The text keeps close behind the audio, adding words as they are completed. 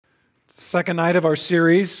Second night of our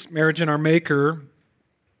series, Marriage and Our Maker.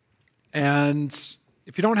 And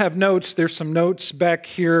if you don't have notes, there's some notes back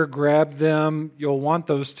here. Grab them. You'll want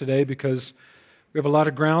those today because we have a lot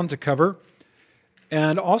of ground to cover.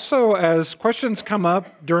 And also, as questions come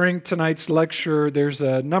up during tonight's lecture, there's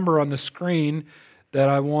a number on the screen that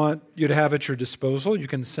I want you to have at your disposal. You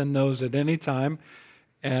can send those at any time.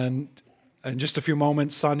 And in just a few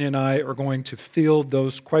moments, Sonia and I are going to field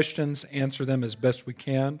those questions, answer them as best we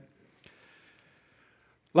can.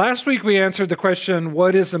 Last week we answered the question,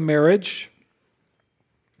 what is a marriage?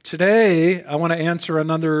 Today I want to answer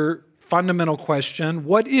another fundamental question.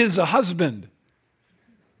 What is a husband?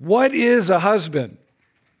 What is a husband?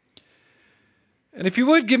 And if you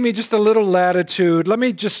would give me just a little latitude, let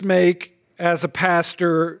me just make, as a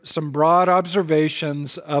pastor, some broad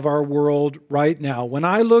observations of our world right now. When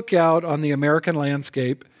I look out on the American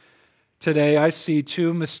landscape today, I see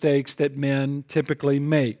two mistakes that men typically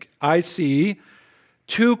make. I see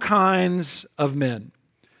two kinds of men.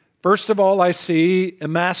 First of all, I see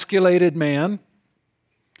emasculated man,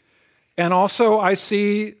 and also I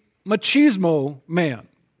see machismo man.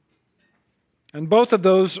 And both of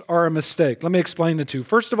those are a mistake. Let me explain the two.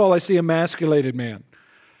 First of all, I see emasculated man.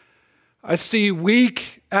 I see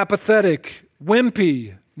weak, apathetic,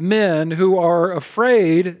 wimpy men who are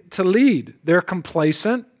afraid to lead. They're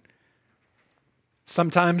complacent.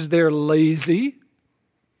 Sometimes they're lazy.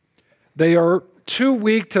 They are too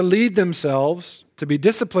weak to lead themselves, to be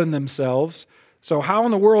disciplined themselves. So how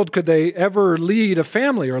in the world could they ever lead a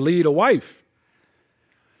family or lead a wife?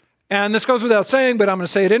 And this goes without saying, but I'm going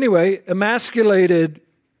to say it anyway. Emasculated,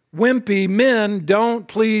 wimpy men don't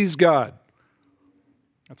please God.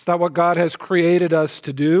 That's not what God has created us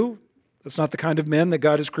to do. That's not the kind of men that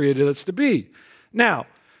God has created us to be. Now,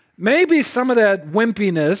 maybe some of that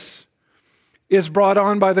wimpiness is brought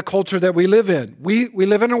on by the culture that we live in. We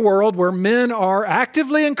live in a world where men are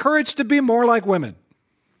actively encouraged to be more like women.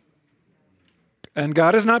 And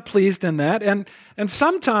God is not pleased in that. And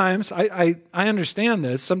sometimes, I understand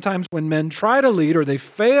this, sometimes when men try to lead or they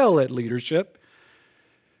fail at leadership,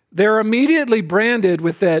 they're immediately branded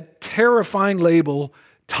with that terrifying label,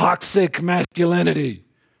 toxic masculinity.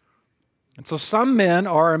 And so some men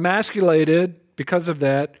are emasculated because of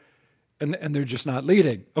that, and they're just not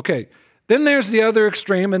leading. Okay. Then there's the other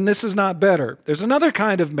extreme, and this is not better. There's another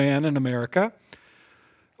kind of man in America.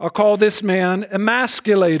 I'll call this man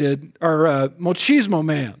emasculated, or machismo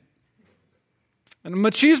man. And a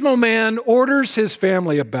machismo man orders his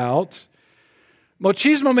family about.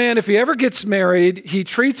 Machismo man, if he ever gets married, he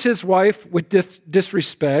treats his wife with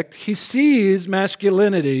disrespect. He sees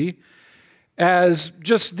masculinity as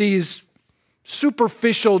just these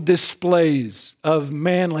superficial displays of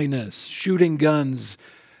manliness, shooting guns,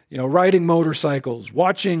 riding motorcycles,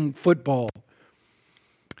 watching football.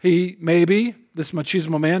 This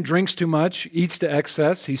machismo man, drinks too much, eats to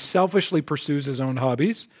excess. He selfishly pursues his own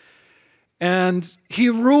hobbies. And he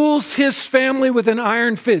rules his family with an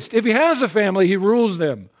iron fist. If he has a family, he rules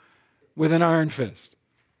them with an iron fist.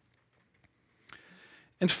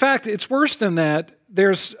 In fact, it's worse than that.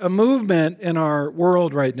 There's a movement in our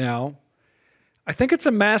world right now. I think it's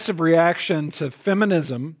a massive reaction to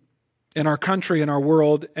feminism in our country, in our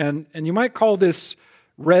world, and you might call this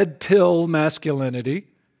red pill masculinity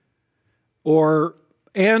or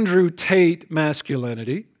Andrew Tate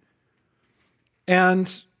masculinity.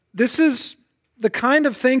 And this is the kind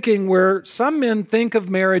of thinking where some men think of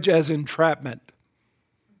marriage as entrapment.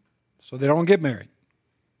 So they don't get married.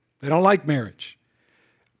 They don't like marriage.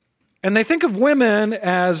 And they think of women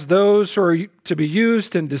as those who are to be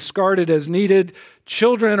used and discarded as needed.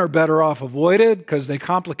 Children are better off avoided because they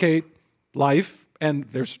complicate life, and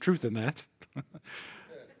there's truth in that.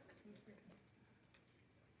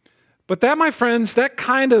 But that, my friends, that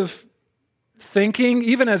kind of thinking,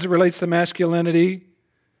 even as it relates to masculinity,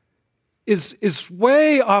 is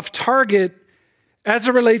way off target as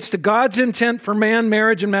it relates to God's intent for man,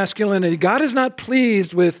 marriage, and masculinity. God is not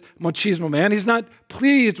pleased with machismo man. He's not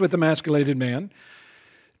pleased with emasculated man.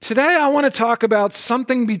 Today, I want to talk about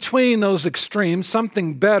something between those extremes,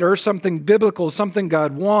 something better, something biblical, something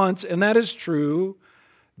God wants, and that is true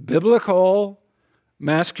biblical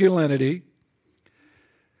masculinity.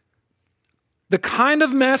 The kind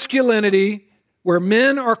of masculinity where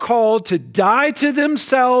men are called to die to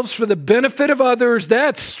themselves for the benefit of others,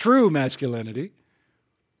 that's true masculinity.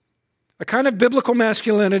 A kind of biblical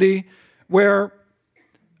masculinity where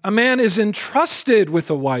a man is entrusted with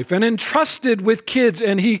a wife and entrusted with kids,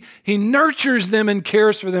 and he nurtures them and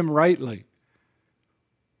cares for them rightly.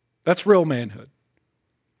 That's real manhood.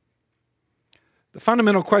 The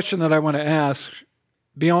fundamental question that I want to ask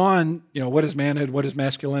beyond, what is manhood, what is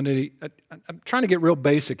masculinity. I'm trying to get real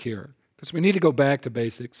basic here because we need to go back to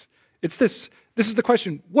basics. It's this. This is the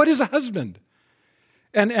question: what is a husband?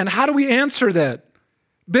 And how do we answer that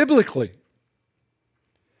biblically?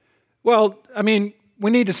 Well, we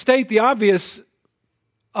need to state the obvious.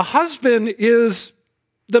 A husband is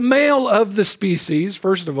the male of the species,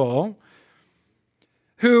 first of all,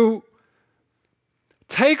 who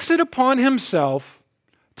takes it upon himself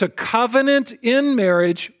to covenant in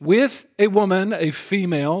marriage with a woman, a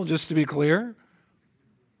female, just to be clear.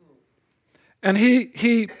 And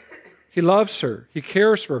he loves her. He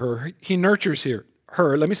cares for her. He nurtures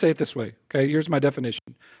her. Let me say it this way. Okay, here's my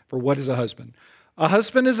definition for what is a husband. A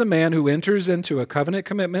husband is a man who enters into a covenant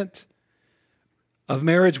commitment of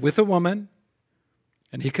marriage with a woman,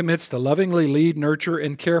 and he commits to lovingly lead, nurture,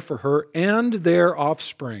 and care for her and their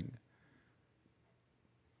offspring.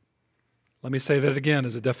 Let me say that again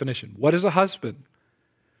as a definition. What is a husband?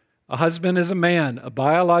 A husband is a man, a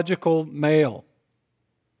biological male,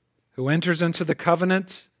 who enters into the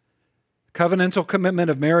covenantal commitment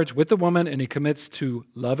of marriage with the woman, and he commits to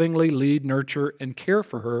lovingly lead, nurture, and care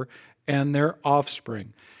for her and their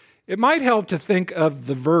offspring. It might help to think of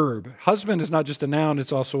the verb. Husband is not just a noun,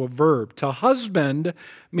 it's also a verb. To husband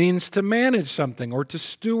means to manage something or to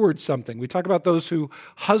steward something. We talk about those who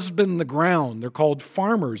husband the ground. They're called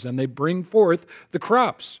farmers, and they bring forth the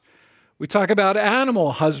crops. We talk about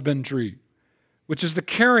animal husbandry, which is the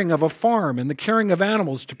caring of a farm and the caring of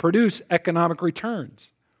animals to produce economic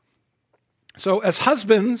returns. So as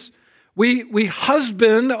husbands, we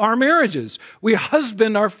husband our marriages. We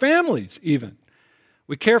husband our families even.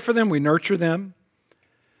 We care for them, we nurture them,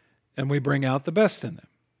 and we bring out the best in them.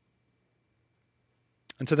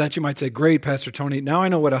 And to that you might say, great, Pastor Tony, now I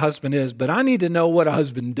know what a husband is, but I need to know what a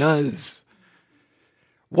husband does.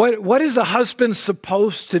 What is a husband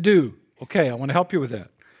supposed to do? Okay, I want to help you with that.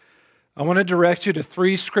 I want to direct you to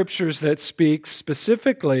 3 scriptures that speak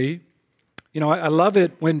specifically. I love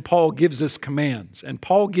it when Paul gives us commands, and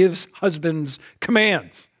Paul gives husbands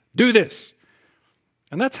commands. Do this.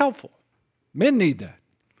 And that's helpful. Men need that.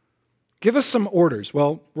 Give us some orders.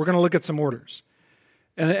 Well, we're going to look at some orders.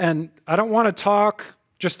 And I don't want to talk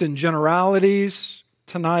just in generalities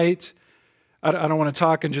tonight. I don't want to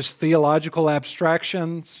talk in just theological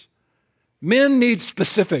abstractions. Men need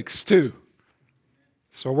specifics too.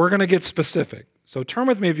 So we're going to get specific. So turn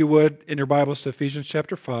with me, if you would, in your Bibles to Ephesians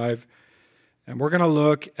chapter 5. And we're going to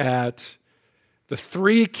look at the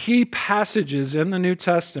 3 key passages in the New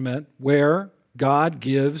Testament where God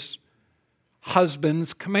gives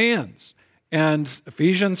husbands commands. And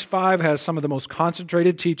Ephesians 5 has some of the most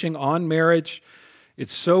concentrated teaching on marriage.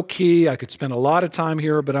 It's so key. I could spend a lot of time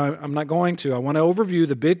here, but I'm not going to. I want to overview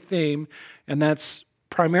the big theme, and that's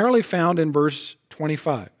primarily found in verse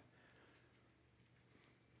 25.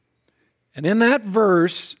 And in that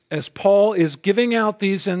verse, as Paul is giving out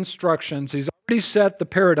these instructions, he's already set the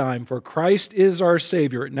paradigm for Christ is our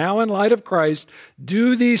Savior. Now, in light of Christ,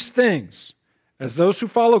 do these things as those who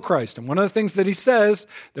follow Christ. And one of the things that he says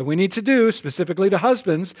that we need to do, specifically to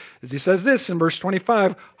husbands, is he says this in verse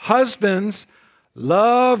 25, husbands,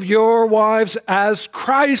 love your wives as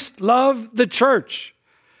Christ loved the church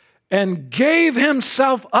and gave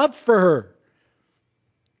himself up for her.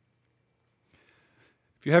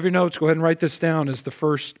 If you have your notes, go ahead and write this down as the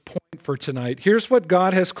first point for tonight. Here's what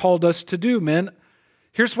God has called us to do, men.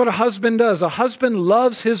 Here's what a husband does. A husband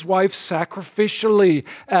loves his wife sacrificially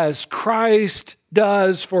as Christ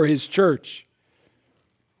does for his church.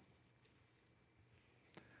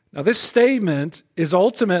 Now, this statement is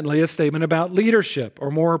ultimately a statement about leadership,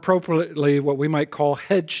 or more appropriately, what we might call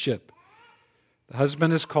headship. The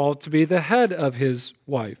husband is called to be the head of his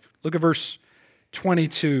wife. Look at verse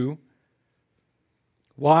 22.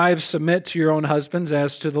 Wives, submit to your own husbands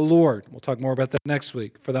as to the Lord. We'll talk more about that next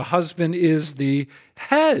week. For the husband is the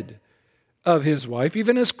head of his wife,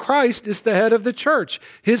 even as Christ is the head of the church,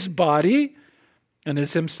 his body, and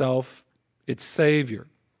is himself its Savior.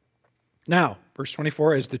 Now, verse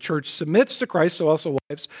 24, as the church submits to Christ, so also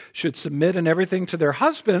wives should submit in everything to their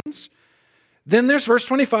husbands. Then there's verse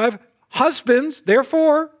 25, husbands,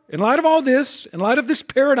 therefore, in light of all this, in light of this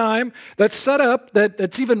paradigm that's set up,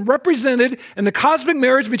 that's even represented in the cosmic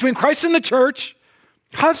marriage between Christ and the church,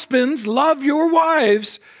 husbands, love your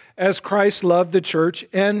wives as Christ loved the church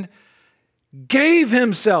and gave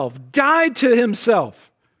himself, died to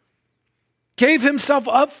himself, gave himself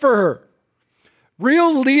up for her.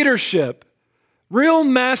 Real leadership, real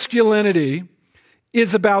masculinity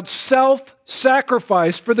is about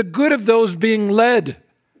self-sacrifice for the good of those being led.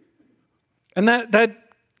 And that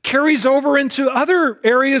carries over into other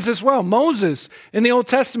areas as well. Moses in the Old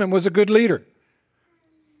Testament was a good leader.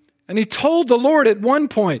 And he told the Lord at one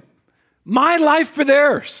point, my life for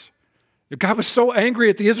theirs. God was so angry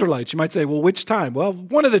at the Israelites. You might say, well, which time? Well,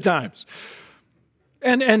 one of the times.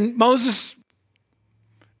 And Moses,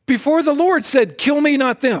 before the Lord, said, kill me,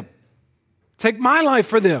 not them. Take my life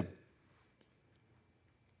for them.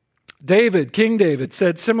 David, King David,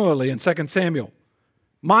 said similarly in 2 Samuel,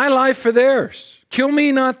 my life for theirs. Kill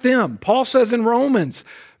me, not them. Paul says in Romans,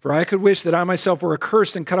 for I could wish that I myself were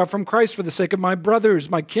accursed and cut off from Christ for the sake of my brothers,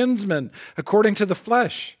 my kinsmen, according to the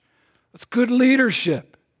flesh. That's good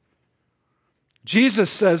leadership. Jesus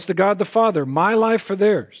says to God the Father, my life for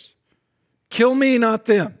theirs. Kill me, not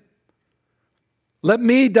them. Let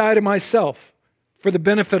me die to myself for the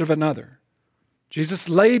benefit of another. Jesus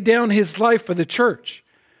laid down his life for the church.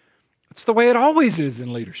 That's the way it always is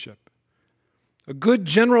in leadership. A good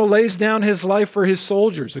general lays down his life for his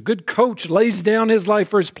soldiers. A good coach lays down his life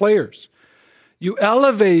for his players. You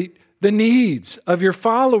elevate the needs of your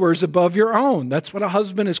followers above your own. That's what a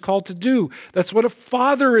husband is called to do. That's what a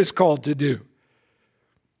father is called to do.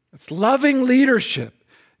 It's loving leadership.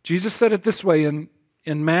 Jesus said it this way in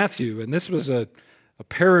Matthew, and this was a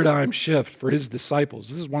paradigm shift for his disciples.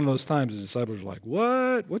 This is one of those times the disciples are like,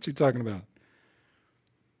 what? What's he talking about?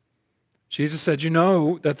 Jesus said, you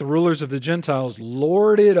know that the rulers of the Gentiles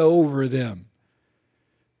lord it over them,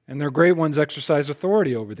 and their great ones exercise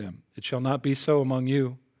authority over them. It shall not be so among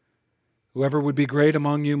you. Whoever would be great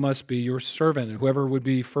among you must be your servant, and whoever would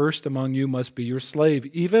be first among you must be your slave,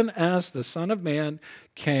 even as the Son of Man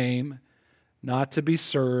came not to be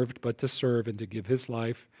served, but to serve and to give his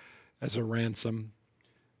life as a ransom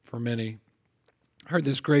for many. I heard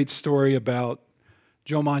this great story about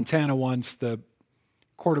Joe Montana once, the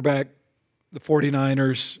quarterback, the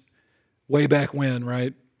 49ers, way back when,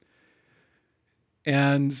 right?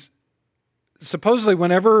 And supposedly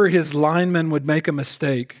whenever his linemen would make a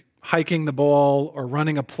mistake, hiking the ball or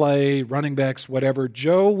running a play, running backs, whatever,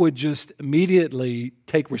 Joe would just immediately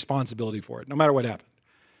take responsibility for it, no matter what happened.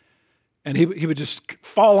 And he would just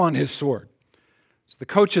fall on his sword. So the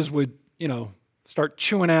coaches would, start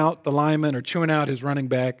chewing out the lineman or chewing out his running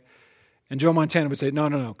back. And Joe Montana would say,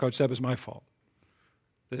 no, coach, that was my fault.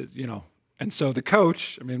 And so the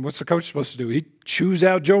coach, what's the coach supposed to do? He chews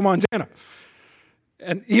out Joe Montana.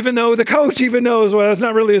 And even though the coach even knows, well, it's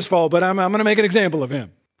not really his fault, but I'm going to make an example of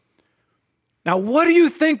him. Now, what do you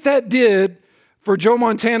think that did for Joe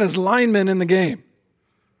Montana's linemen in the game?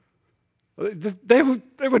 They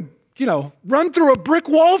would, run through a brick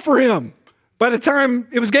wall for him by the time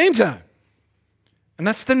it was game time. And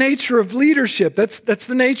that's the nature of leadership. That's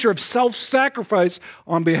the nature of self-sacrifice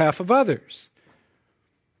on behalf of others.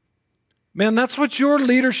 Man, that's what your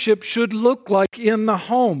leadership should look like in the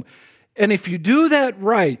home. And if you do that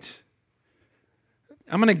right,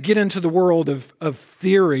 I'm going to get into the world of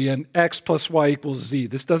theory and X plus Y equals Z.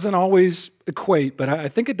 This doesn't always equate, but I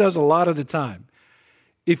think it does a lot of the time.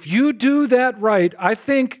 If you do that right, I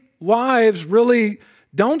think wives really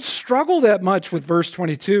don't struggle that much with verse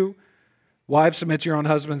 22. Wives, submit to your own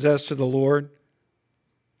husbands as to the Lord.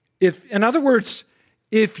 In other words,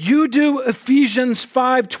 if you do Ephesians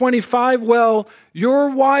 5:25 well, your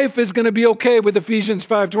wife is going to be okay with Ephesians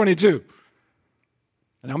 5:22.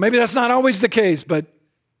 Now, maybe that's not always the case, but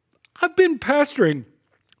I've been pastoring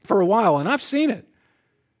for a while, and I've seen it.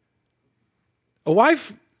 A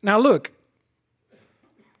wife, now look,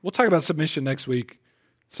 we'll talk about submission next week,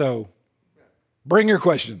 so bring your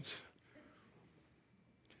questions.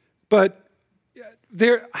 But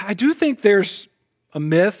I do think there's a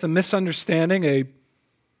myth, a misunderstanding,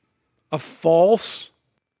 a false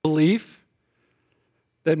belief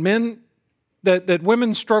that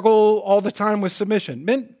women struggle all the time with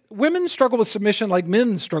submission. Women struggle with submission like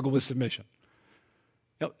men struggle with submission.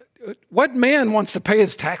 What man wants to pay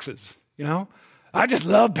his taxes? I just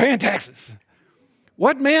love paying taxes.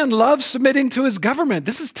 What man loves submitting to his government?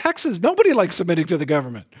 This is Texas. Nobody likes submitting to the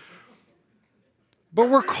government. But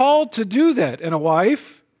we're called to do that. And a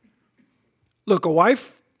wife,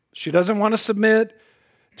 she doesn't want to submit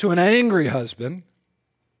to an angry husband.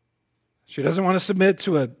 She doesn't want to submit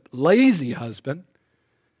to a lazy husband.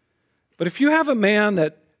 But if you have a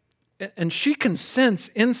man and she can sense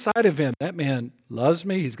inside of him, that man loves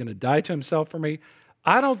me, he's going to die to himself for me,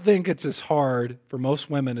 I don't think it's as hard for most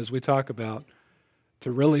women, as we talk about, to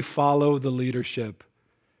really follow the leadership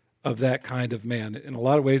of that kind of man. In a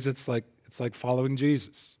lot of ways, it's like following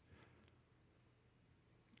Jesus.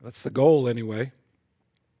 That's the goal anyway.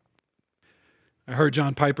 I heard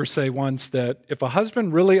John Piper say once that if a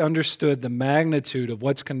husband really understood the magnitude of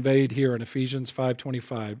what's conveyed here in Ephesians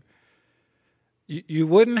 5:25, you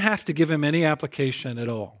wouldn't have to give him any application at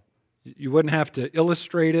all. You wouldn't have to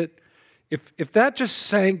illustrate it if that just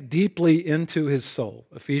sank deeply into his soul,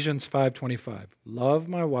 Ephesians 5:25, love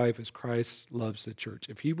my wife as Christ loves the church.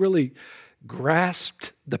 If he really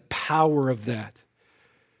grasped the power of that,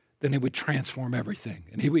 then it would transform everything.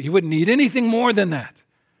 And he wouldn't need anything more than that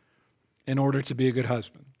in order to be a good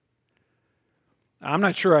husband. I'm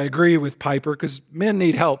not sure I agree with Piper, because men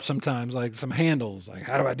need help sometimes, like some handles, like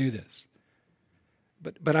how do I do this?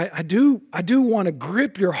 But I do want to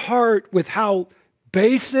grip your heart with how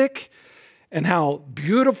basic and how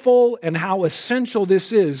beautiful and how essential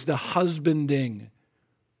this is, the husbanding.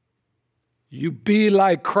 You be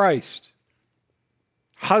like Christ.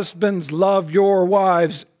 Husbands, love your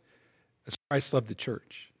wives as Christ loved the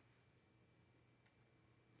church.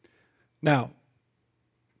 Now,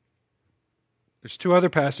 there's two other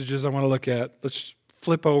passages I want to look at. Let's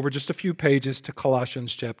flip over just a few pages to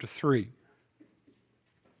Colossians chapter 3.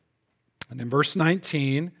 And in verse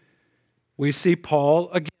 19, we see Paul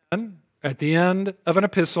again at the end of an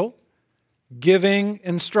epistle giving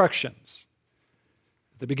instructions.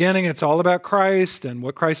 At the beginning, it's all about Christ and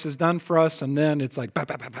what Christ has done for us, and then it's like,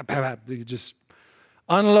 he just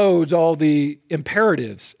unloads all the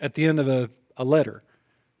imperatives at the end of a letter.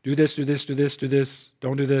 Do this, do this, do this, do this,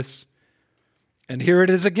 don't do this. And here it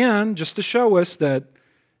is again, just to show us that,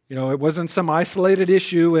 it wasn't some isolated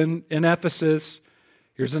issue in Ephesus.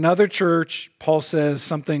 Here's another church. Paul says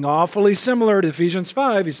something awfully similar to Ephesians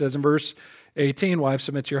 5. He says in verse 18, wives,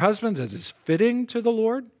 submit to your husbands as is fitting to the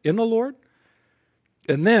Lord, in the Lord.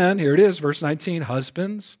 And then, here it is, verse 19,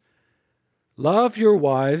 husbands, love your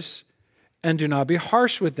wives and do not be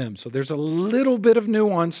harsh with them. So there's a little bit of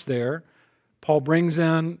nuance there. Paul brings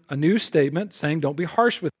in a new statement saying don't be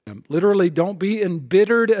harsh with them. Literally, don't be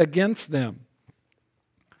embittered against them.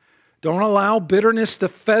 Don't allow bitterness to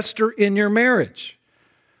fester in your marriage.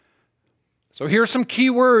 So here are some key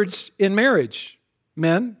words in marriage.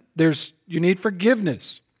 Men, you need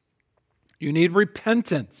forgiveness. You need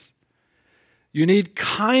repentance. You need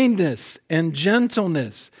kindness and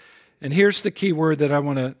gentleness. And here's the key word that I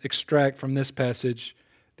want to extract from this passage.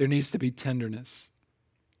 There needs to be tenderness.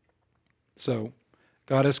 So,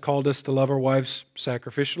 God has called us to love our wives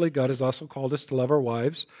sacrificially. God has also called us to love our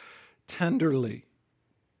wives tenderly.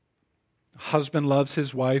 A husband loves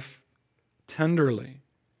his wife tenderly.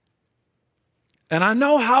 And I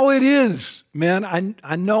know how it is, man.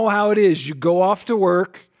 I know how it is. You go off to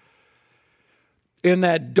work in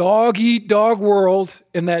that dog-eat-dog world,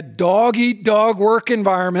 in that dog-eat-dog work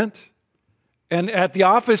environment, and at the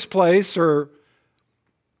office place or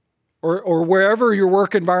wherever your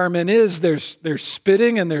work environment is, there's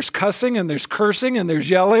spitting and there's cussing and there's cursing and there's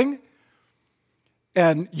yelling.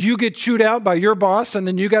 And you get chewed out by your boss, and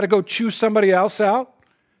then you got to go chew somebody else out.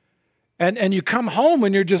 And you come home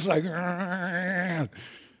and you're just like, and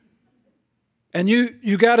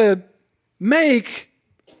you got to make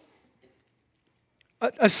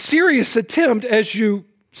a serious attempt as you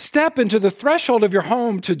step into the threshold of your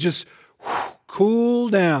home to just cool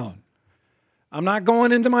down. I'm not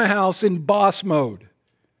going into my house in boss mode.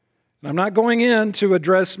 And I'm not going in to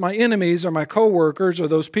address my enemies or my coworkers or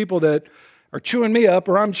those people that are chewing me up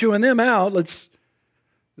or I'm chewing them out. This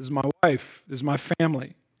is my wife. This is my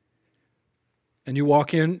family. And you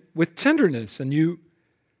walk in with tenderness, and you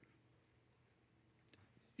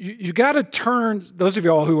got to turn, those of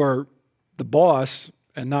y'all who are the boss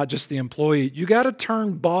and not just the employee, you got to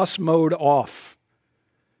turn boss mode off.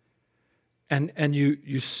 And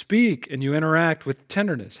you speak and you interact with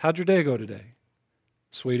tenderness. How'd your day go today,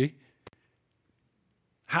 sweetie?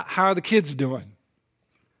 How are the kids doing?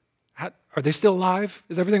 Are they still alive?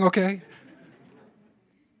 Is everything okay?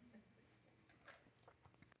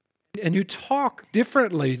 And you talk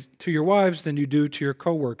differently to your wives than you do to your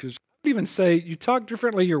coworkers. I would even say you talk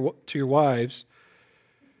differently to your wives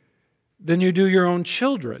than you do your own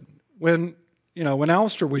children. When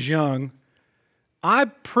Alistair was young, I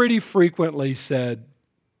pretty frequently said,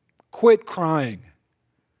 quit crying,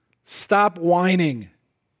 stop whining,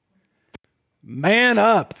 man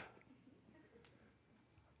up,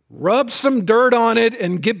 rub some dirt on it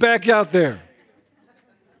and get back out there.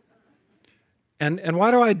 And why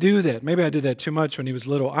do I do that? Maybe I did that too much when he was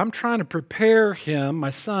little. I'm trying to prepare him, my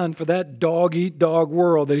son, for that dog-eat-dog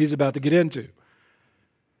world that he's about to get into.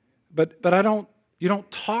 But you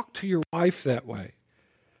don't talk to your wife that way.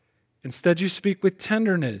 Instead, you speak with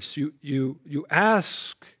tenderness. You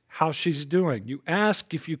ask how she's doing. You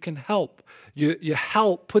ask if you can help. You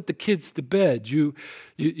help put the kids to bed. You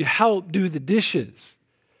help do the dishes.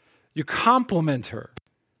 You compliment her.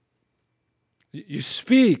 You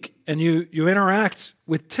speak and you interact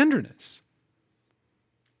with tenderness.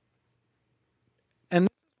 And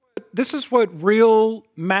this is what real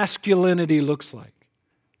masculinity looks like.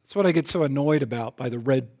 That's what I get so annoyed about by the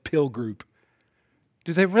red pill group.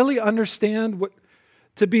 Do they really understand what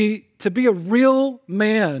to be a real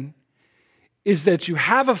man is that you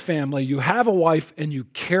have a family, you have a wife, and you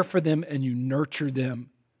care for them and you nurture them.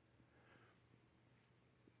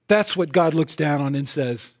 That's what God looks down on and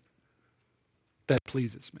says, that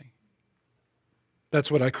pleases me.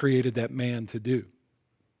 That's what I created that man to do.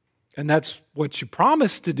 And that's what you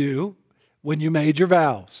promised to do when you made your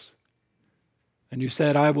vows. And you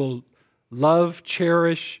said, I will love,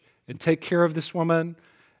 cherish, and take care of this woman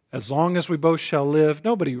as long as we both shall live.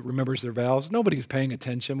 Nobody remembers their vows. Nobody's paying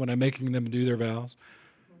attention when I'm making them do their vows.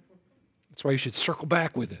 That's why you should circle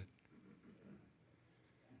back with it.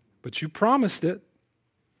 But you promised it.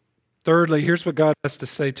 Thirdly, here's what God has to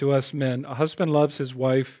say to us men. A husband loves his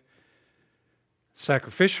wife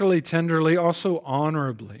sacrificially, tenderly, also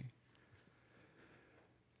honorably.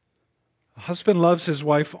 A husband loves his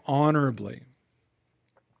wife honorably.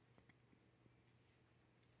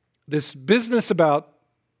 This business about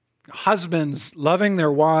husbands loving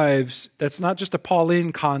their wives, that's not just a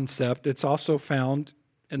Pauline concept. It's also found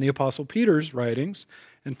in the Apostle Peter's writings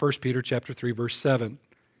in 1 Peter chapter 3, verse 7.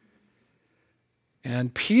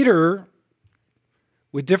 And Peter,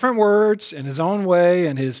 with different words in his own way,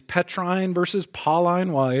 in his Petrine versus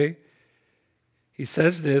Pauline way, he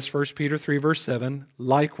says this, 1 Peter 3, verse 7,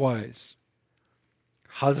 likewise,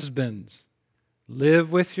 husbands,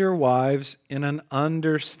 live with your wives in an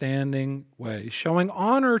understanding way, showing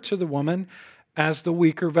honor to the woman as the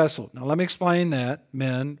weaker vessel. Now let me explain that,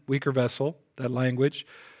 men, weaker vessel, that language.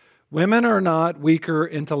 Women are not weaker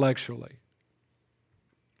intellectually.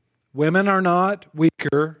 Women are not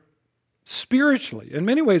weaker spiritually. In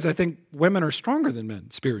many ways, I think women are stronger than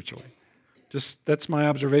men spiritually. Just that's my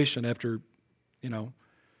observation after,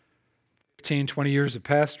 15, 20 years of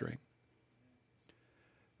pastoring.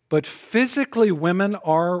 But physically, women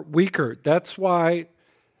are weaker. That's why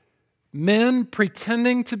men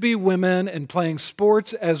pretending to be women and playing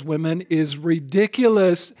sports as women is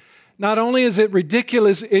ridiculous. Not only is it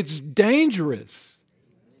ridiculous, it's dangerous.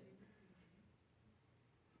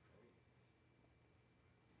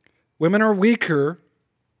 Women are weaker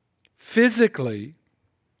physically,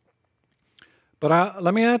 but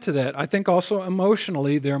let me add to that. I think also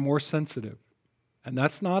emotionally they're more sensitive. And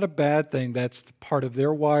that's not a bad thing. That's part of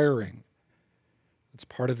their wiring. It's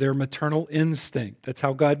part of their maternal instinct. That's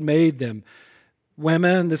how God made them.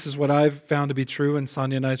 Women, this is what I've found to be true in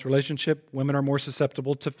Sonia and I's relationship, women are more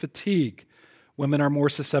susceptible to fatigue. Women are more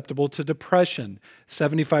susceptible to depression.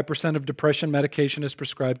 75% of depression medication is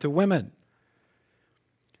prescribed to women.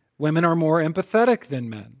 Women are more empathetic than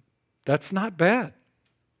men. That's not bad.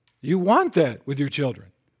 You want that with your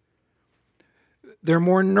children. They're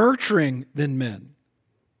more nurturing than men.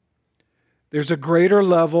 There's a greater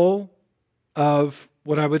level of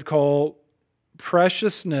what I would call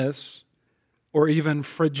preciousness or even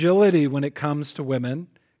fragility when it comes to women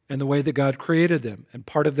and the way that God created them. And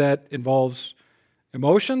part of that involves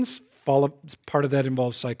emotions, part of that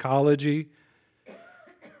involves psychology,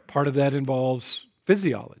 part of that involves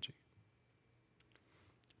physiology.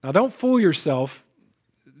 Now, don't fool yourself,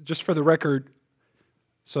 just for the record.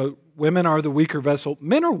 So, women are the weaker vessel.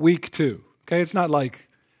 Men are weak too, okay? It's not like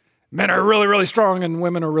men are really, really strong and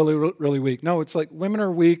women are really, really weak. No, it's like women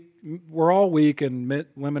are weak, we're all weak, and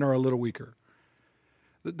women are a little weaker.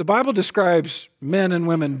 The Bible describes men and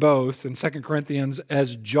women both in 2 Corinthians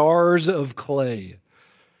as jars of clay.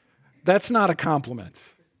 That's not a compliment.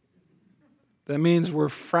 That means we're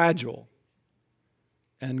fragile.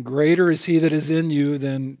 And greater is he that is in you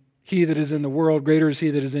than he that is in the world. Greater is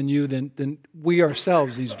he that is in you than we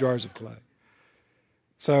ourselves, these jars of clay.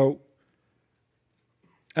 So,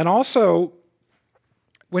 and also,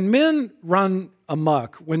 when men run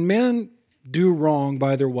amok, when men do wrong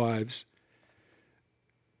by their wives,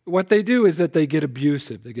 what they do is that they get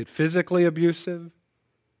abusive. They get physically abusive.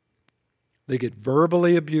 They get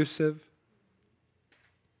verbally abusive.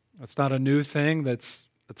 That's not a new thing. That's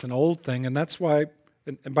an old thing. And that's why,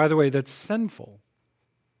 and by the way, that's sinful.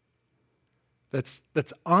 That's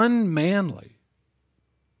unmanly.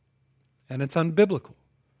 And it's unbiblical.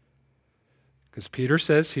 Because Peter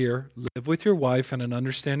says here, live with your wife in an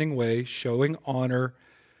understanding way, showing honor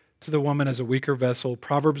to the woman as a weaker vessel.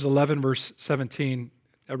 Proverbs 11, verse 17,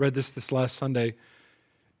 I read this last Sunday.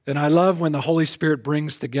 And I love when the Holy Spirit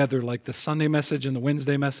brings together like the Sunday message and the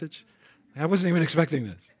Wednesday message. I wasn't even expecting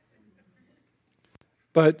this.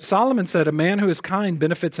 But Solomon said, a man who is kind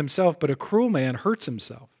benefits himself, but a cruel man hurts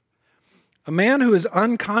himself. A man who is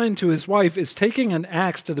unkind to his wife is taking an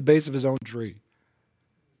axe to the base of his own tree.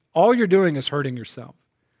 All you're doing is hurting yourself.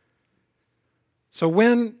 So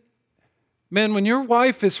when your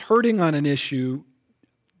wife is hurting on an issue,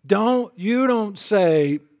 you don't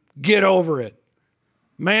say, get over it,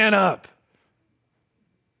 man up.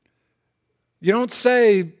 You don't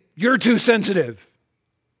say, you're too sensitive.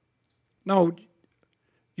 No,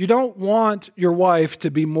 you don't want your wife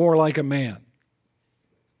to be more like a man.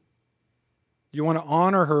 You want to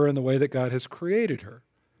honor her in the way that God has created her.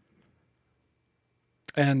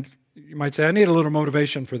 And you might say, I need a little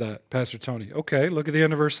motivation for that, Pastor Tony. Okay, look at the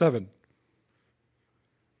end of verse 7.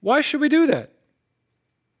 Why should we do that?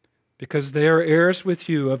 Because they are heirs with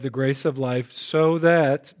you of the grace of life, so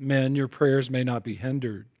that, men, your prayers may not be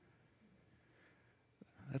hindered.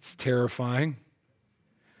 That's terrifying.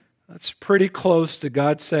 That's pretty close to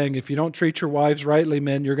God saying, if you don't treat your wives rightly,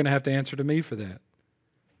 men, you're going to have to answer to me for that.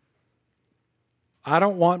 I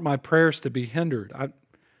don't want my prayers to be hindered.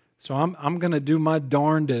 So I'm going to do my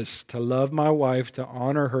darndest to love my wife, to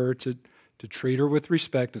honor her, to treat her with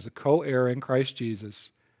respect as a co-heir in Christ Jesus,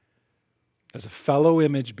 as a fellow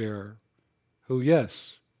image bearer who,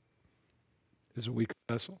 yes, is a weak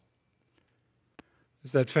vessel.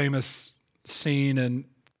 There's that famous scene in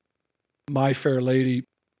My Fair Lady,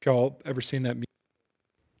 if y'all ever seen that,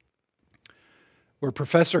 where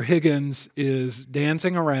Professor Higgins is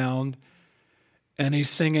dancing around and he's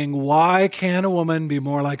singing, "Why can't a woman be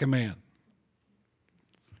more like a man?"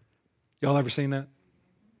 Y'all ever seen that?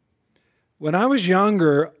 When I was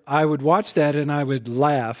younger, I would watch that and I would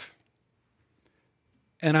laugh.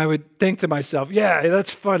 And I would think to myself, yeah,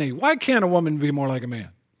 that's funny. Why can't a woman be more like a man?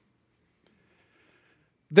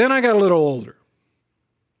 Then I got a little older.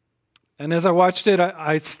 And as I watched it,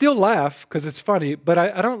 I still laugh because it's funny, but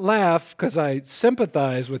I don't laugh because I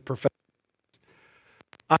sympathize with Professor.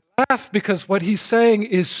 I laugh because what he's saying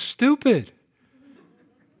is stupid.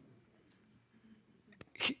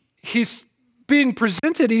 He's being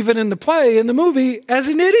presented, even in the play, in the movie, as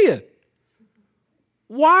an idiot.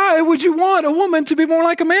 Why would you want a woman to be more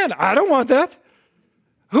like a man? I don't want that.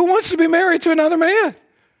 Who wants to be married to another man?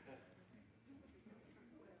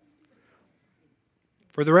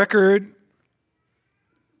 For the record,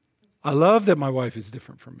 I love that my wife is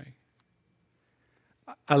different from me.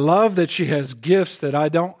 I love that she has gifts that I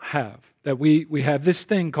don't have, that we have this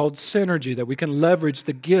thing called synergy, that we can leverage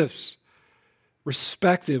the gifts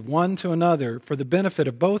respective one to another for the benefit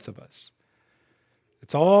of both of us.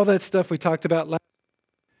 It's all that stuff we talked about last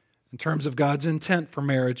in terms of God's intent for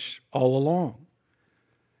marriage all along.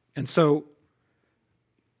 And so,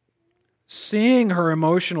 seeing her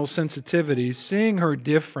emotional sensitivity, seeing her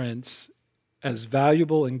difference as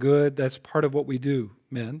valuable and good, that's part of what we do,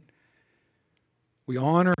 men. We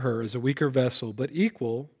honor her as a weaker vessel, but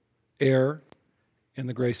equal heir in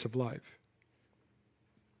the grace of life.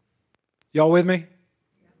 Y'all with me?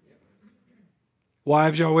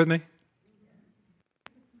 Wives, y'all with me?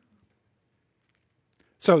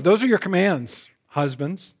 So those are your commands,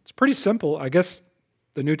 husbands. It's pretty simple. I guess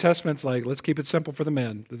the New Testament's like, let's keep it simple for the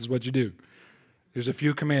men. This is what you do. There's a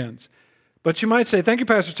few commands. But you might say, thank you,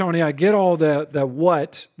 Pastor Tony. I get all the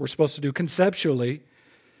what we're supposed to do conceptually,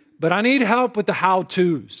 but I need help with the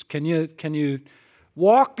how-tos. Can you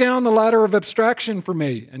walk down the ladder of abstraction for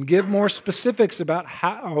me and give more specifics about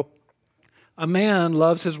how a man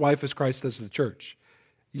loves his wife as Christ does the church?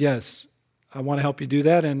 Yes, I want to help you do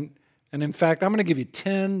that. And in fact, I'm going to give you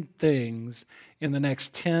 10 things in the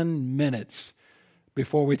next 10 minutes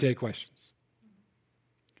before we take questions.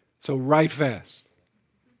 So write fast.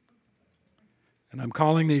 And I'm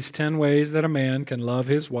calling these 10 ways that a man can love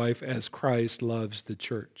his wife as Christ loves the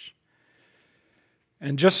church.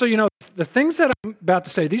 And just so you know, the things that I'm about to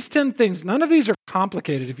say, these 10 things, none of these are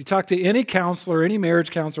complicated. If you talk to any counselor, any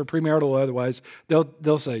marriage counselor, premarital or otherwise,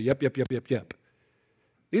 they'll say, yep.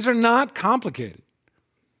 These are not complicated.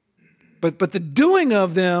 But the doing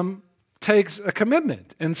of them takes a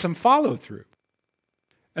commitment and some follow-through.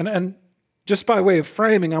 And just by way of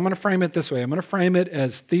framing, I'm going to frame it this way. I'm going to frame it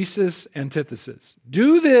as thesis, antithesis.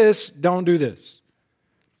 Do this, don't do this.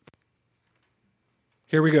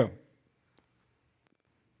 Here we go.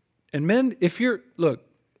 And men, if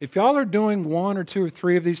y'all are doing one or two or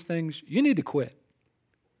three of these things, you need to quit.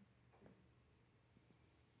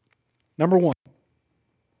 Number one,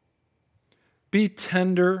 be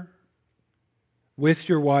tender with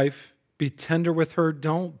your wife. Be tender with her.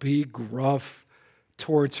 Don't be gruff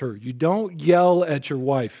towards her. You don't yell at your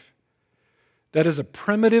wife. That is a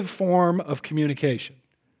primitive form of communication.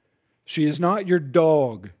 She is not your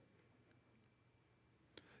dog.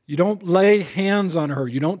 You don't lay hands on her.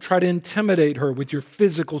 You don't try to intimidate her with your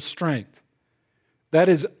physical strength. That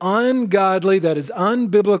is ungodly, that is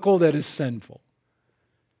unbiblical, that is sinful.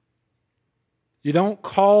 You don't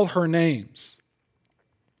call her names.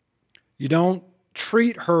 You don't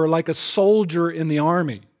treat her like a soldier in the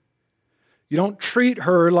army. You don't treat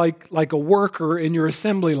her like a worker in your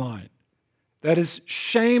assembly line. That is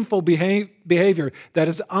shameful behavior. That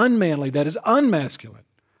is unmanly. That is unmasculine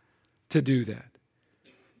to do that.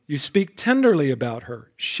 You speak tenderly about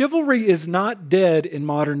her. Chivalry is not dead in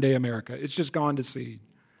modern day America. It's just gone to seed.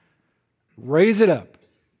 Raise it up.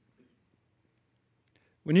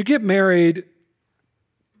 When you get married,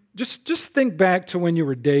 just think back to when you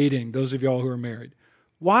were dating, those of y'all who are married.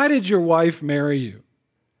 Why did your wife marry you?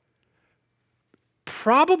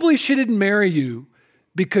 Probably she didn't marry you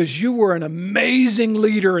because you were an amazing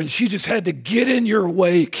leader and she just had to get in your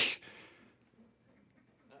wake.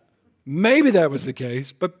 Maybe that was the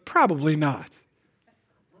case, but probably not.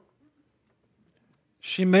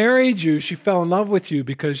 She married you, she fell in love with you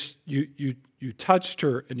because you touched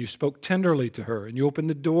her and you spoke tenderly to her and you opened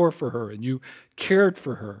the door for her and you cared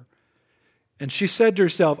for her. And she said to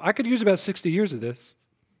herself, I could use about 60 years of this.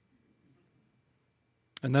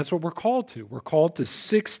 And that's what we're called to. We're called to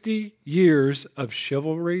 60 years of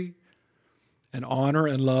chivalry and honor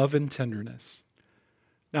and love and tenderness.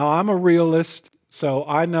 Now, I'm a realist, so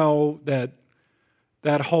I know that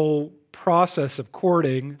whole process of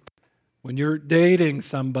courting, when you're dating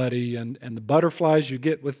somebody and the butterflies you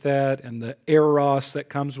get with that and the eros that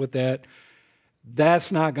comes with that,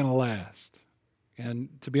 that's not going to last. And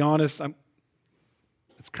to be honest,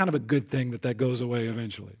 it's kind of a good thing that goes away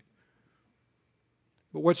eventually.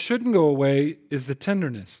 But what shouldn't go away is the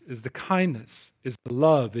tenderness, is the kindness, is the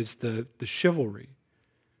love, is the chivalry.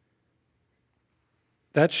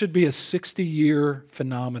 That should be a 60-year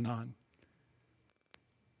phenomenon.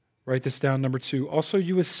 Write this down, number 2. Also,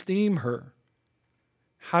 you esteem her.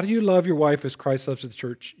 How do you love your wife as Christ loves the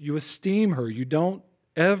church? You esteem her. You don't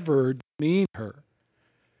ever demean her.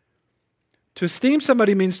 To esteem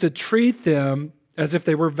somebody means to treat them as if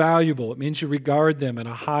they were valuable. It means you regard them in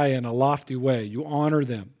a high and a lofty way. You honor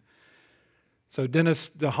them. So Dennis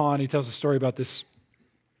DeHaan, he tells a story about this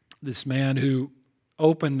man who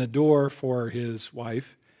opened the door for his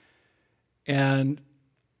wife, and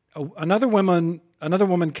another woman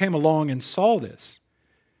came along and saw this,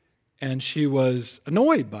 and she was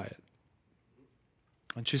annoyed by it.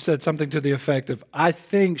 And she said something to the effect of, I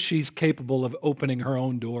think she's capable of opening her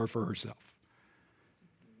own door for herself.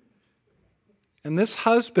 And this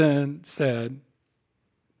husband said,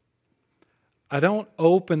 I don't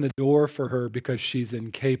open the door for her because she's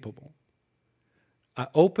incapable. I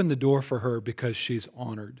open the door for her because she's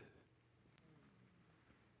honored.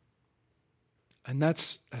 And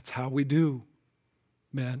that's how we do,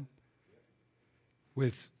 men.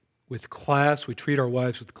 With class, we treat our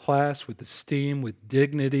wives with class, with esteem, with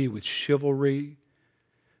dignity, with chivalry.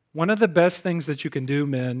 One of the best things that you can do,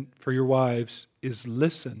 men, for your wives is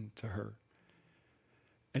listen to her.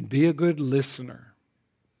 And be a good listener.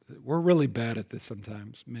 We're really bad at this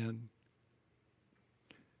sometimes, men.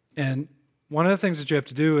 And one of the things that you have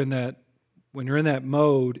to do in that, when you're in that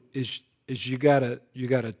mode, is you gotta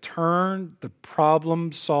turn the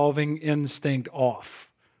problem-solving instinct off.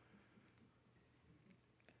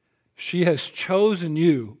 She has chosen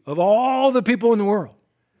you, of all the people in the world,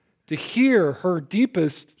 to hear her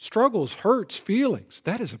deepest struggles, hurts, feelings.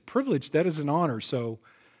 That is a privilege. That is an honor. So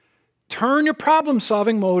turn your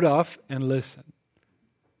problem-solving mode off and listen.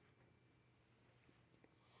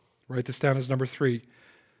 Write this down as number 3.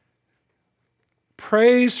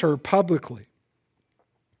 Praise her publicly.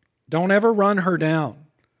 Don't ever run her down.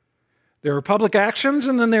 There are public actions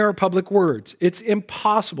and then there are public words. It's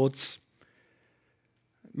impossible. It's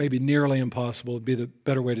maybe nearly impossible would be the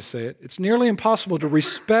better way to say it. It's nearly impossible to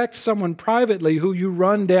respect someone privately who you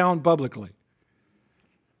run down publicly.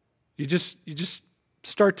 You just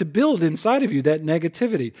start to build inside of you that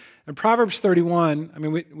negativity. And Proverbs 31, I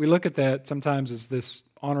mean, we look at that sometimes as this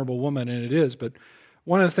honorable woman, and it is, but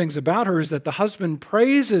one of the things about her is that the husband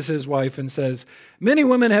praises his wife and says, many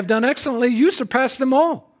women have done excellently, you surpass them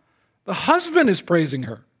all. The husband is praising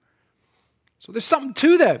her. So there's something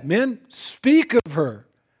to that. Men, speak of her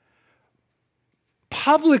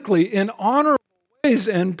publicly in honorable ways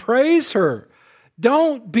and praise her.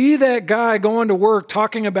 Don't be that guy going to work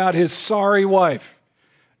talking about his sorry wife.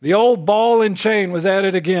 The old ball and chain was at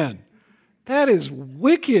it again. That is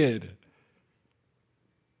wicked.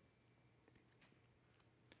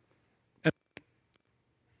 And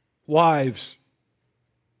wives,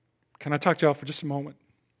 can I talk to y'all for just a moment?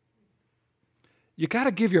 You got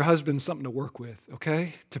to give your husband something to work with,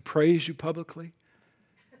 okay? To praise you publicly.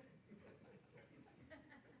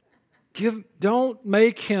 Don't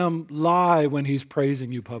make him lie when he's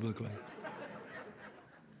praising you publicly.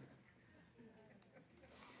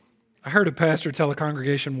 I heard a pastor tell a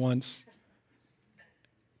congregation once,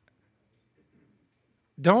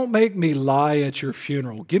 don't make me lie at your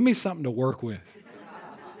funeral. Give me something to work with.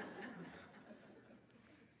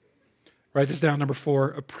 Write this down, number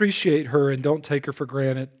 4. Appreciate her and don't take her for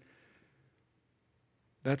granted.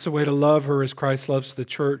 That's a way to love her as Christ loves the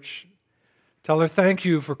church. Tell her, thank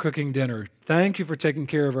you for cooking dinner. Thank you for taking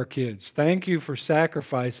care of our kids. Thank you for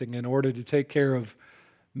sacrificing in order to take care of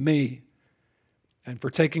me and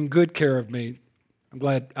for taking good care of me. I'm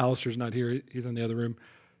glad Alistair's not here. He's in the other room.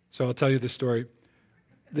 So I'll tell you this story.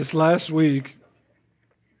 This last week,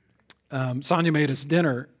 Sonia made us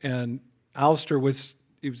dinner, and Alistair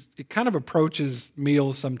he kind of approaches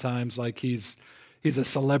meals sometimes like he's a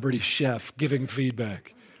celebrity chef giving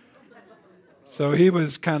feedback. So he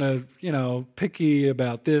was kind of, picky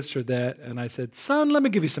about this or that. And I said, son, let me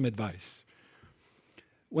give you some advice.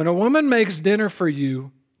 When a woman makes dinner for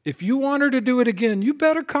you, if you want her to do it again, you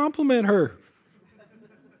better compliment her.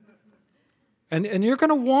 And you're going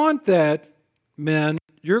to want that, men.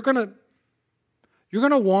 You're going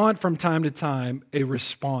to want from time to time a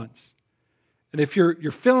response. And if you're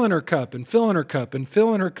filling her cup and filling her cup and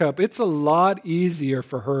filling her cup, it's a lot easier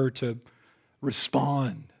for her to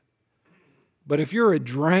respond. But if you're a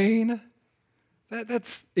drain,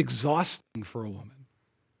 that's exhausting for a woman.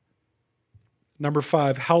 Number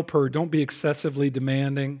 5, help her. Don't be excessively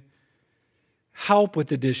demanding. Help with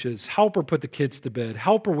the dishes. Help her put the kids to bed.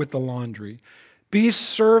 Help her with the laundry. Be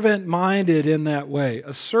servant-minded in that way.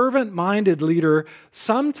 A servant-minded leader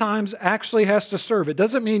sometimes actually has to serve. It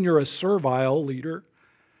doesn't mean you're a servile leader.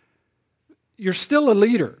 You're still a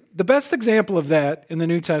leader. The best example of that in the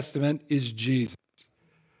New Testament is Jesus.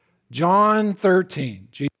 John 13,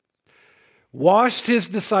 Jesus washed his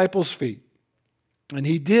disciples' feet, and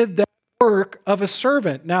he did that work of a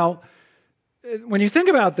servant. Now, when you think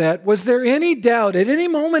about that, was there any doubt at any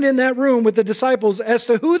moment in that room with the disciples as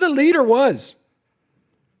to who the leader was?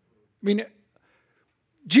 I mean,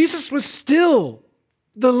 Jesus was still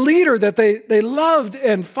the leader that they loved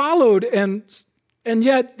and followed, and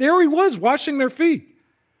yet there he was washing their feet.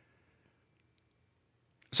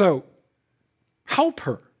 So, help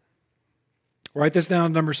her. Write this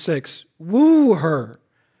down, number 6. Woo her.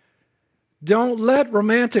 Don't let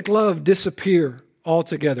romantic love disappear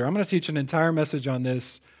altogether. I'm going to teach an entire message on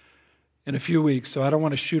this in a few weeks, so I don't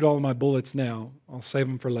want to shoot all of my bullets now. I'll save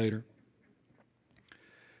them for later.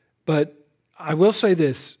 But I will say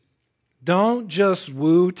this. Don't just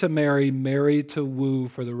woo to marry, marry to woo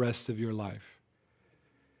for the rest of your life.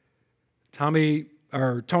 Tony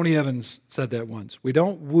Evans said that once. We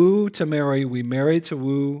don't woo to marry, we marry to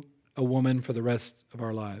woo a woman for the rest of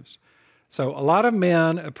our lives. So a lot of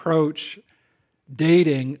men approach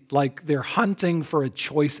dating like they're hunting for a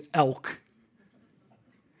choice elk.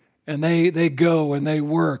 And they go and they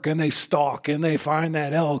work and they stalk and they find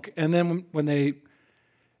that elk. And then when they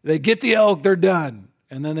get the elk, they're done.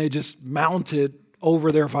 And then they just mount it over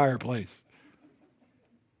their fireplace.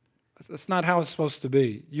 That's not how it's supposed to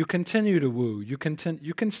be. You continue to woo. You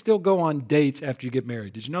can still go on dates after you get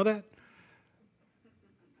married. Did you know that?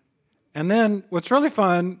 And then what's really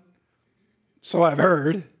fun, so I've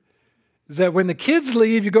heard, is that when the kids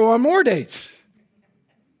leave, you go on more dates.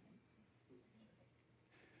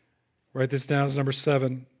 Write this down as number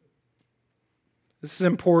 7. This is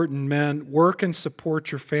important, men. Work and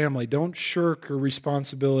support your family. Don't shirk your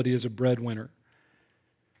responsibility as a breadwinner.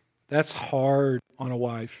 That's hard on a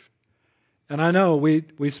wife. And I know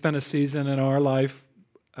we spent a season in our life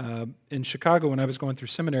in Chicago when I was going through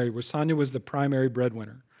seminary where Sonia was the primary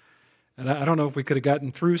breadwinner. And I don't know if we could have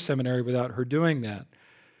gotten through seminary without her doing that.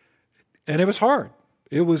 And it was hard.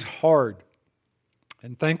 It was hard.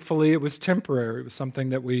 And thankfully, it was temporary. It was something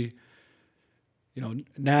that we,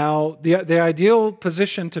 now the ideal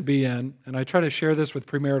position to be in, and I try to share this with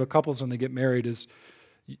premarital couples when they get married, is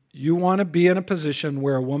you want to be in a position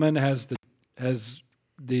where a woman has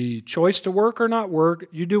the choice to work or not work.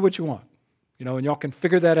 You do what you want, and y'all can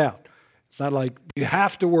figure that out. It's not like you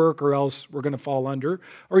have to work or else we're going to fall under.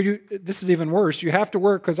 Or this is even worse, you have to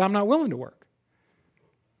work because I'm not willing to work.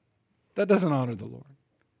 That doesn't honor the Lord.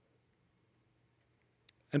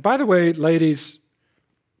 And by the way, ladies,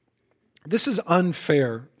 this is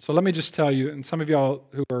unfair. So let me just tell you, and some of y'all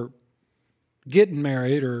who are getting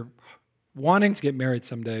married or wanting to get married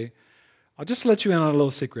someday, I'll just let you in on a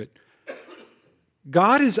little secret.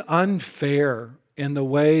 God is unfair in the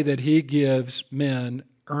way that he gives men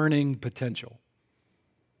earning potential.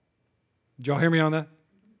 Did y'all hear me on that?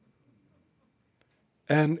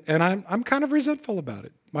 And I'm kind of resentful about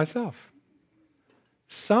it myself.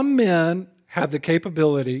 Some men have the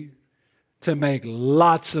capability to make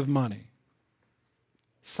lots of money.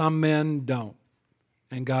 Some men don't.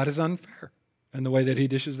 And God is unfair in the way that he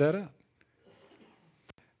dishes that out.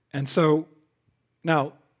 And so,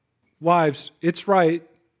 now, wives, it's right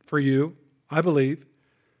for you, I believe,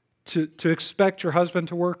 to expect your husband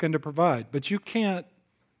to work and to provide. But you can't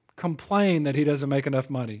complain that he doesn't make enough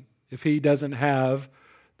money if he doesn't have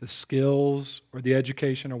the skills or the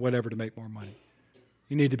education or whatever to make more money.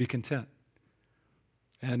 You need to be content.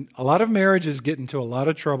 And a lot of marriages get into a lot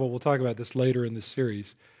of trouble. We'll talk about this later in this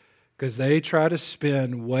series, because they try to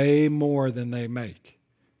spend way more than they make.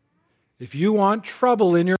 If you want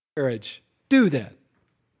trouble in your marriage, do that.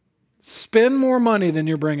 Spend more money than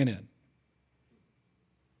you're bringing in.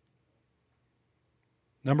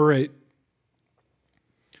 Number 8,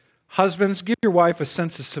 husbands, give your wife a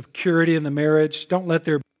sense of security in the marriage. Don't let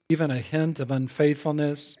there be even a hint of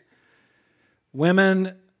unfaithfulness.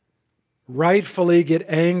 Women rightfully get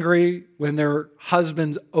angry when their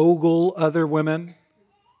husbands ogle other women.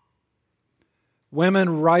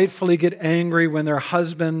 Women rightfully get angry when their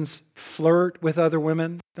husbands flirt with other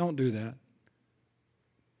women. Don't do that.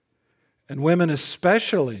 And women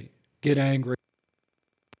especially get angry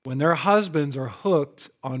when their husbands are hooked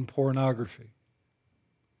on pornography.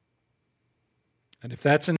 And if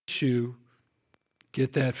that's an issue,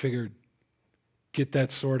 get that figured. Get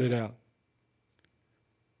that sorted out.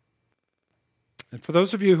 And for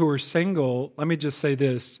those of you who are single, let me just say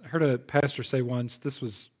this. I heard a pastor say once, this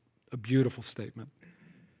was a beautiful statement.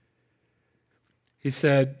 He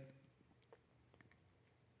said,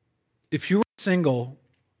 if you are single,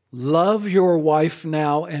 love your wife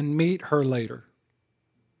now and meet her later.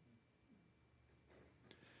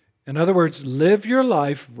 In other words, live your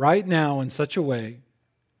life right now in such a way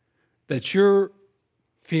that your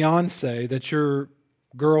fiance, that your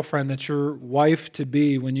girlfriend, that your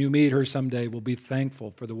wife-to-be, when you meet her someday, will be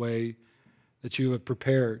thankful for the way that you have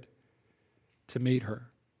prepared to meet her.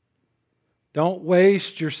 Don't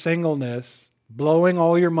waste your singleness blowing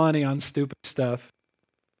all your money on stupid stuff,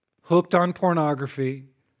 hooked on pornography,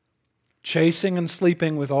 chasing and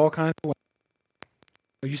sleeping with all kinds of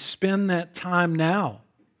women. You spend that time now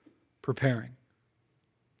preparing.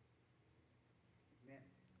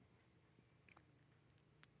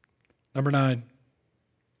 Number 9,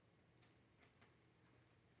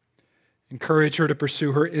 encourage her to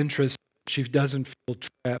pursue her interests so she doesn't feel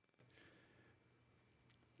trapped.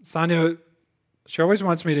 Sonia, she always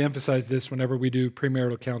wants me to emphasize this whenever we do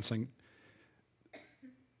premarital counseling,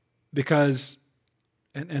 because,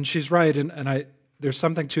 and she's right, and there's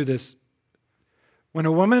something to this. When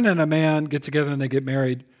a woman and a man get together and they get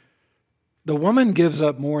married, the woman gives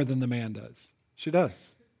up more than the man does. She does.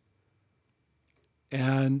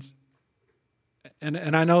 And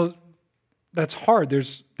I know that's hard.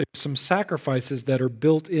 There's some sacrifices that are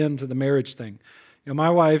built into the marriage thing. You know, my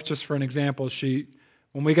wife, just for an example,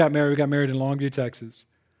 when we got married in Longview, Texas.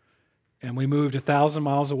 And we moved 1,000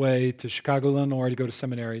 miles away to Chicago, Illinois to go to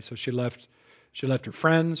seminary. So she left her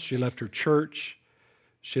friends, she left her church,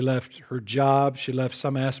 she left her job, she left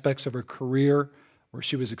some aspects of her career where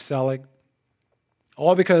she was excelling.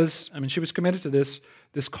 All because, she was committed to this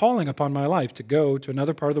calling upon my life to go to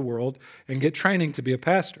another part of the world and get training to be a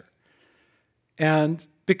pastor. And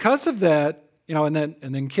because of that, and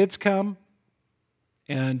then kids come,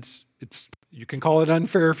 and you can call it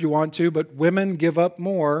unfair if you want to, but women give up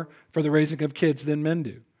more for the raising of kids than men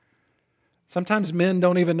do. Sometimes men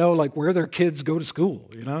don't even know where their kids go to school.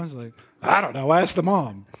 It's like, I don't know, ask the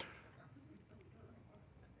mom.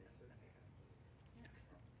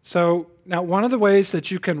 So now one of the ways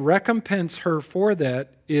that you can recompense her for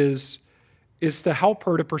that is to help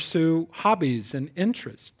her to pursue hobbies and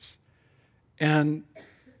interests. And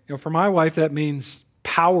for my wife, that means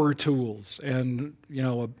power tools and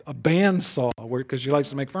a bandsaw because she likes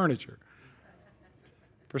to make furniture.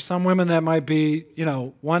 For some women, that might be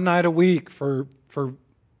one night a week for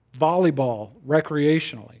volleyball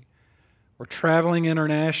recreationally, or traveling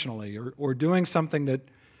internationally, or doing something that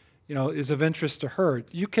is of interest to her.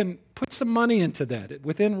 You can put some money into that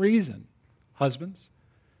within reason, husbands,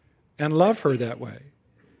 and love her that way.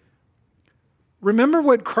 Remember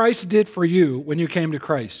what Christ did for you when you came to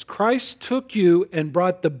Christ. Christ took you and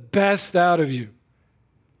brought the best out of you.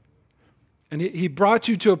 And he brought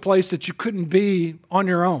you to a place that you couldn't be on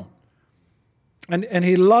your own. And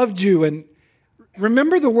he loved you. And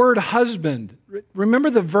remember the word husband. Remember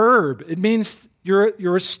the verb. It means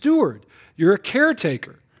you're a steward. You're a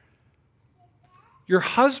caretaker. You're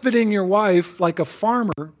husbanding your wife like a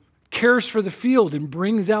farmer cares for the field and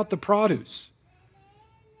brings out the produce.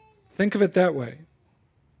 Think of it that way.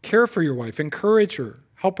 Care for your wife. Encourage her.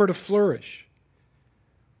 Help her to flourish.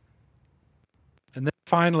 And then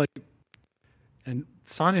finally, and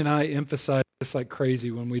Sonia and I emphasize this like crazy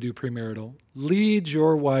when we do premarital, lead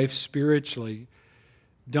your wife spiritually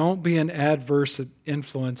Don't be an adverse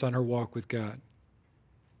influence on her walk with God.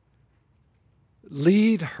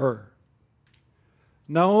 Lead her.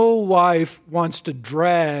 No wife wants to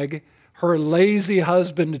drag her lazy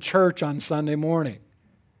husband to church on Sunday morning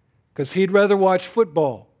because he'd rather watch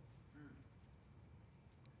football.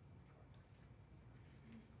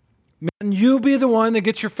 Man, you be the one that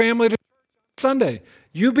gets your family to church on Sunday.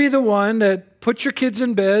 You be the one that puts your kids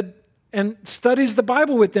in bed and studies the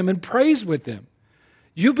Bible with them and prays with them.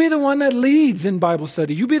 You be the one that leads in Bible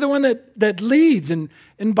study. You be the one that leads in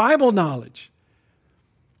Bible knowledge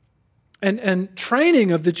and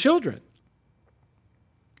training of the children.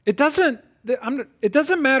 It doesn't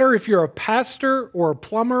matter if you're a pastor or a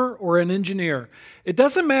plumber or an engineer. It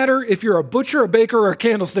doesn't matter if you're a butcher, a baker, or a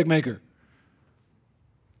candlestick maker.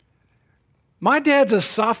 My dad's a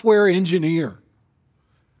software engineer.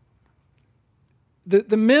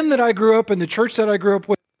 The men that I grew up in, the church that I grew up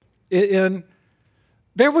with in,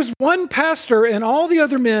 there was one pastor and all the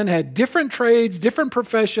other men had different trades, different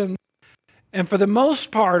professions. And for the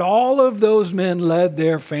most part, all of those men led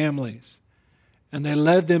their families. And they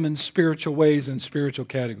led them in spiritual ways and spiritual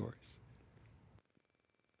categories.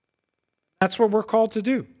 That's what we're called to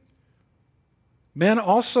do. Men,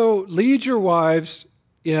 also lead your wives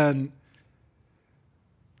in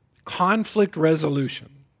conflict resolution.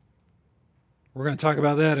 We're going to talk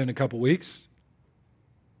about that in a couple weeks.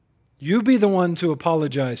 You be the one to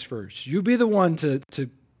apologize first. You be the one to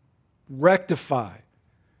rectify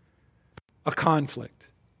a conflict.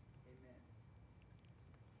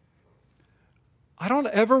 I don't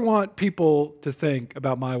ever want people to think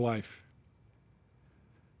about my wife,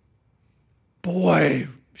 boy,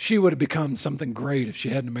 she would have become something great if she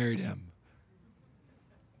hadn't married him.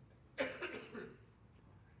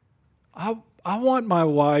 I want my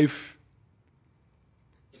wife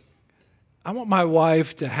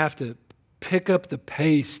to have to pick up the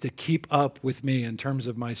pace to keep up with me in terms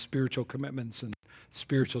of my spiritual commitments and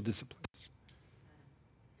spiritual disciplines.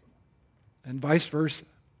 And vice versa.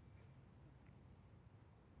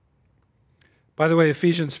 By the way,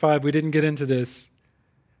 Ephesians 5, we didn't get into this,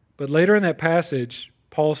 but later in that passage,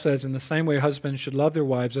 Paul says, in the same way husbands should love their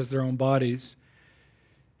wives as their own bodies.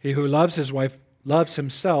 He who loves his wife loves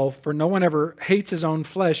himself, for no one ever hates his own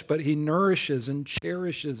flesh, but he nourishes and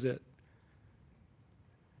cherishes it,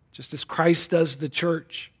 just as Christ does the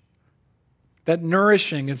church. That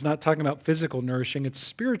nourishing is not talking about physical nourishing, it's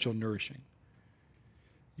spiritual nourishing.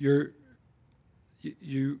 If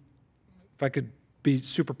I could be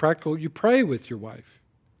super practical, you pray with your wife.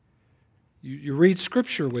 You read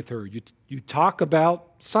scripture with her. You talk about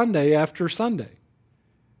Sunday after Sunday,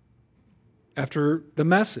 after the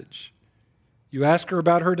message. You ask her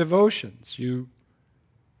about her devotions. You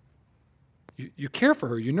care for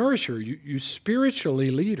her. You nourish her. You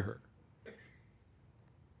spiritually lead her.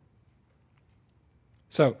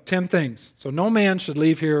 So, 10 things. So no man should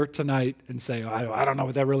leave here tonight and say, oh, I don't know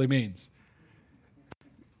what that really means.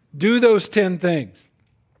 Do those 10 things.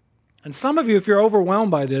 And some of you, if you're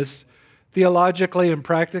overwhelmed by this, theologically and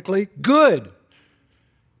practically, good.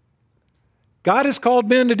 God has called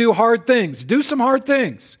men to do hard things. Do some hard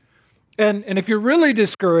things. And if you're really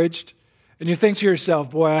discouraged and you think to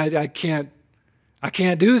yourself, boy, I can't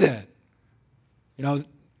do that. You know,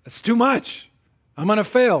 it's too much. I'm going to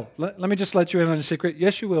fail. Let me just let you in on a secret.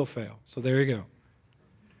 Yes, you will fail. So there you go.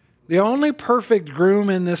 The only perfect groom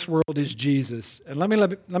in this world is Jesus. And let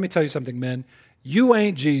me tell you something, men. You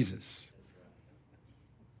ain't Jesus.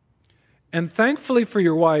 And thankfully for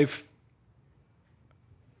your wife,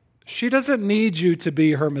 she doesn't need you to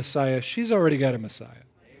be her Messiah. She's already got a Messiah.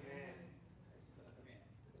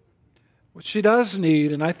 What she does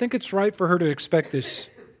need, and I think it's right for her to expect this,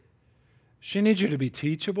 she needs you to be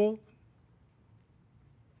teachable.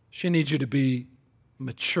 She needs you to be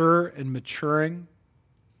mature and maturing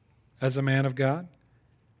as a man of God.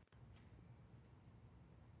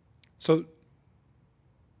 So,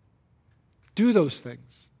 do those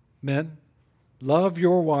things. Men, love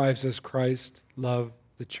your wives as Christ loved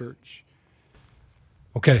the church.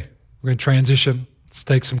 Okay, we're going to transition. Let's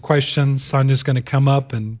take some questions. Sonia's going to come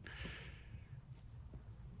up, and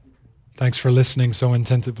thanks for listening so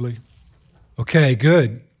attentively. Okay,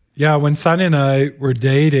 good. Yeah, when Sonia and I were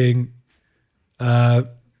dating,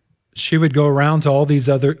 she would go around to all these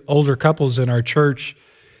other older couples in our church,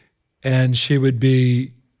 and she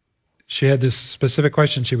had this specific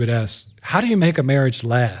question she would ask: how do you make a marriage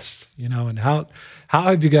last? You know, and how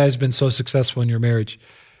have you guys been so successful in your marriage?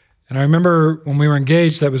 And I remember when we were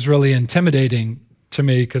engaged, that was really intimidating to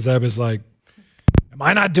me because I was like, am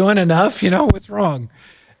I not doing enough? You know, what's wrong?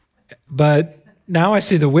 But now I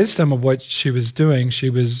see the wisdom of what she was doing. She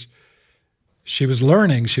was she was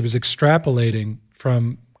learning, she was extrapolating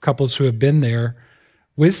from couples who have been there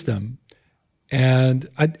wisdom. And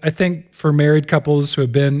I think for married couples who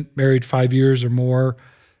have been married 5 years or more,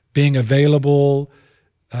 being available,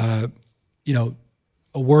 a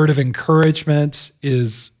word of encouragement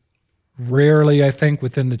is rarely, I think,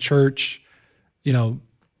 within the church,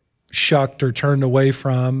 shucked or turned away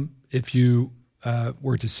from. If you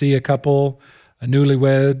were to see a couple, a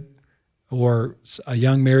newlywed or a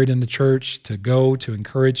young married in the church, to go to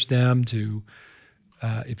encourage them, to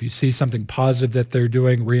if you see something positive that they're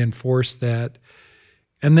doing, reinforce that.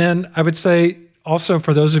 And then I would say also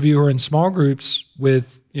for those of you who are in small groups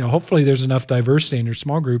with, hopefully there's enough diversity in your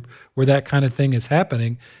small group where that kind of thing is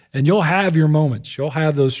happening, and you'll have your moments. You'll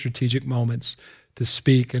have those strategic moments to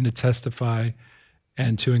speak and to testify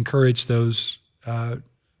and to encourage those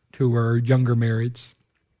who are younger marrieds.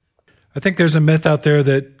 I think there's a myth out there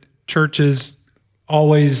that churches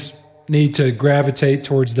always need to gravitate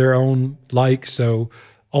towards their own like, so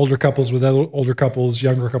older couples with older couples,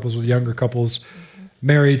 younger couples with younger couples,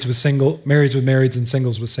 marrieds with marrieds and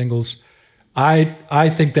singles with singles. I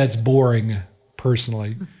think that's boring,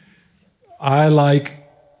 personally. I like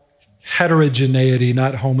heterogeneity,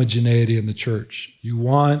 not homogeneity in the church. You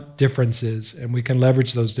want differences, and we can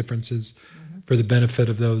leverage those differences for the benefit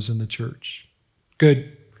of those in the church.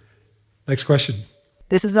 Good. Next question.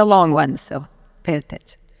 This is a long one, so pay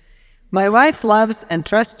attention. My wife loves and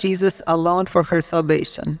trusts Jesus alone for her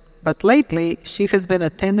salvation, but lately she has been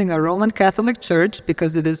attending a Roman Catholic church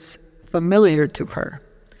because it is familiar to her.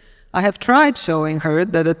 I have tried showing her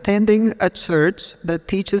that attending a church that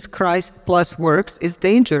teaches Christ plus works is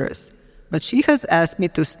dangerous, but she has asked me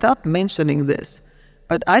to stop mentioning this,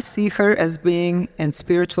 but I see her as being in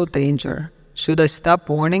spiritual danger. Should I stop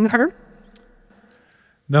warning her?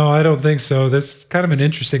 No, I don't think so. That's kind of an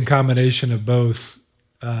interesting combination of both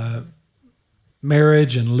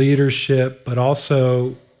marriage and leadership, but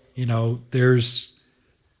also, there's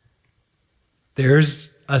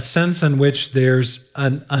a sense in which there's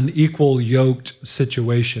an unequal yoked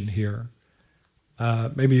situation here.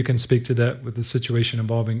 Maybe you can speak to that with the situation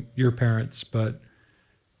involving your parents, but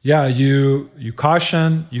yeah, you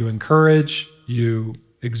caution, you encourage, you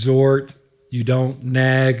exhort, you don't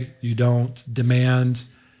nag, you don't demand,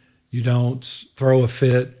 you don't throw a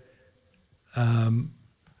fit.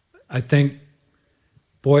 I think,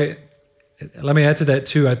 boy, let me add to that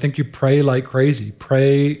too. I think you pray like crazy.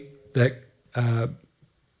 Pray that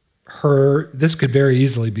this could very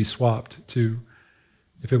easily be swapped to,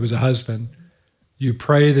 if it was a husband, you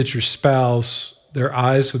pray that your spouse, their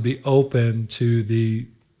eyes would be open to the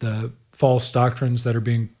false doctrines that are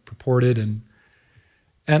being purported. And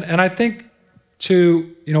I think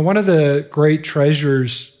too, one of the great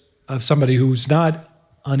treasures of somebody who's not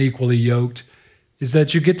unequally yoked is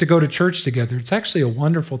that you get to go to church together. It's actually a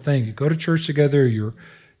wonderful thing. You go to church together, you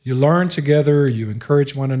learn together, you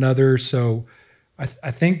encourage one another. So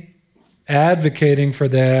I think advocating for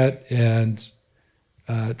that and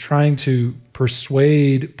trying to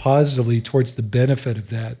persuade positively towards the benefit of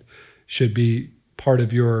that should be part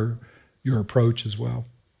of your approach as well.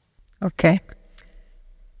 Okay.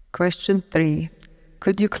 Question 3.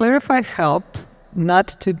 Could you clarify help not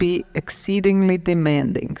to be exceedingly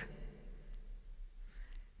demanding?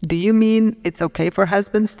 Do you mean it's okay for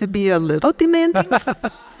husbands to be a little demanding?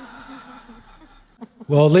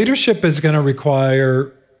 Well, leadership is going to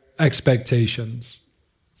require expectations.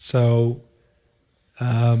 So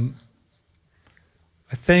I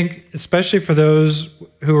think, especially for those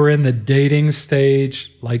who are in the dating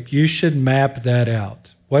stage, you should map that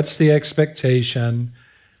out. What's the expectation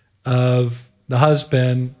of the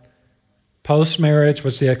husband post-marriage?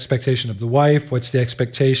 What's the expectation of the wife? What's the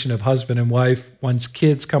expectation of husband and wife once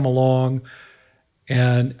kids come along?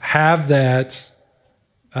 And have that,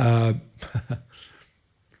 have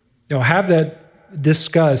that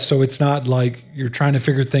discussed, so it's not like you're trying to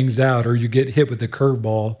figure things out or you get hit with a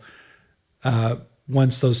curveball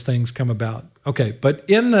once those things come about. Okay, but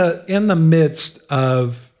in the midst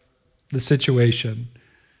of the situation,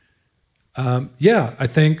 I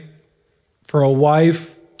think for a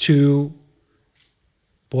wife to,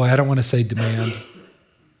 I don't want to say demand,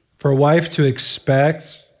 for a wife to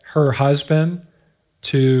expect her husband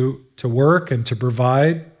to work and to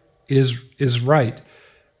provide is right.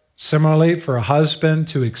 Similarly, for a husband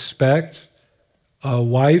to expect a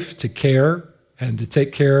wife to care and to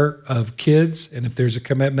take care of kids, and if there's a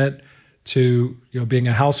commitment to being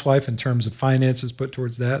a housewife in terms of finances put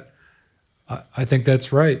towards that, I think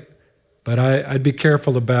that's right. But I'd be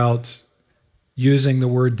careful about using the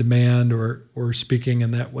word demand or speaking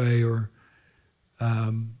in that way, or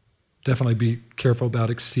definitely be careful about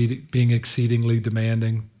being exceedingly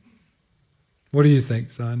demanding. What do you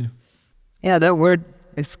think, Sonia? Yeah, that word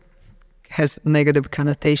has negative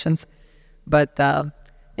connotations. But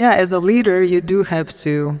as a leader, you do have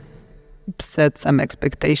to set some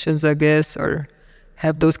expectations, I guess, or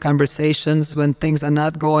have those conversations when things are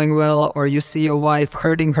not going well, or you see your wife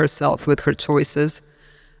hurting herself with her choices.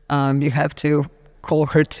 You have to call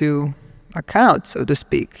her to account, so to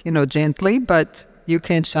speak, gently, but you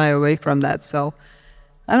can't shy away from that. So,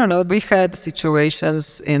 I don't know, we've had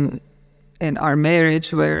situations in our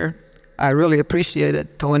marriage where I really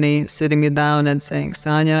appreciated Tony sitting me down and saying,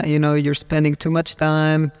 Sonia, you're spending too much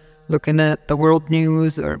time looking at the world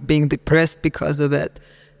news or being depressed because of it.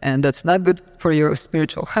 And that's not good for your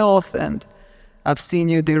spiritual health. And I've seen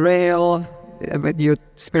you derail. Your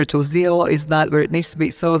spiritual zeal is not where it needs to be.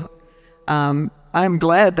 So I'm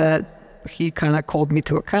glad that he kind of called me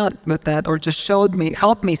to account with that, or just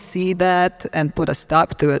helped me see that and put a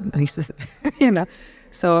stop to it. And he said,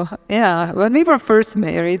 So, when we were first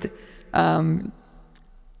married,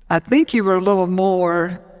 I think you were a little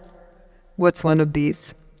more, what's one of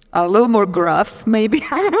these? A little more gruff, maybe.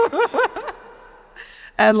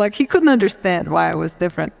 And he couldn't understand why I was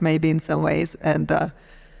different, maybe in some ways. And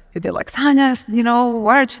he'd be like, Sonia,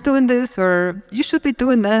 why aren't you doing this? Or you should be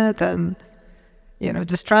doing that. And,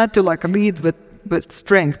 just trying to lead with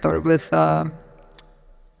strength or with,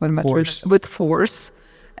 force. With force.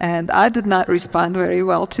 And I did not respond very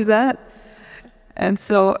well to that. And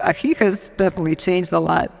so he has definitely changed a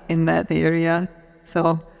lot in that area.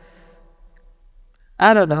 So,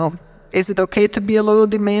 I don't know. Is it okay to be a little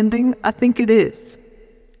demanding? I think it is.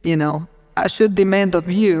 I should demand of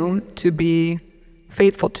you to be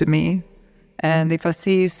faithful to me. And if I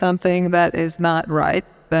see something that is not right,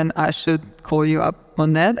 then I should call you up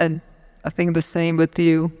on that. And I think the same with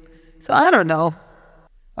you. So I don't know.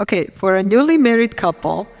 Okay, for a newly married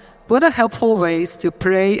couple, what are helpful ways to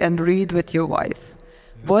pray and read with your wife?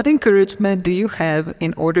 What encouragement do you have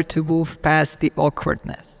in order to move past the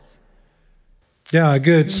awkwardness? Yeah,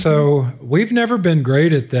 good. So we've never been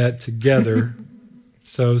great at that together.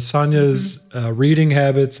 So Sonia's reading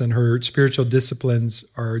habits and her spiritual disciplines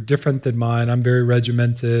are different than mine. I'm very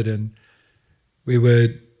regimented, and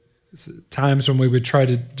times when we would try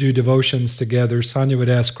to do devotions together, Sonia would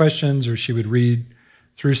ask questions, or she would read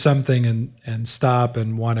through something and stop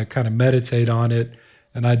and want to kind of meditate on it.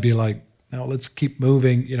 And I'd be like, no, let's keep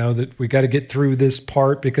moving, that we got to get through this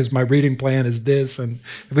part because my reading plan is this. And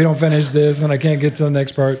if we don't finish this, then I can't get to the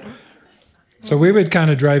next part. So we would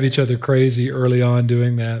kind of drive each other crazy early on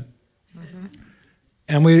doing that. Mm-hmm.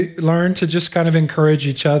 And we learned to just kind of encourage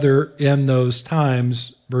each other in those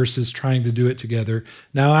times versus trying to do it together.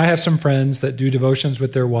 Now, I have some friends that do devotions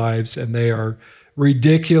with their wives, and they are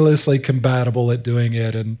ridiculously compatible at doing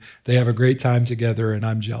it, and they have a great time together, and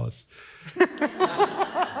I'm jealous.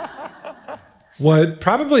 What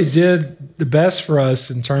probably did the best for us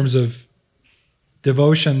in terms of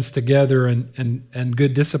devotions together and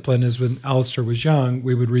good discipline is when Alistair was young,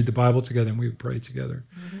 we would read the Bible together and we would pray together.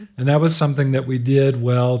 Mm-hmm. And that was something that we did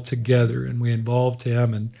well together, and we involved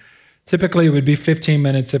him. And typically it would be 15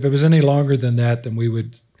 minutes. If it was any longer than that, then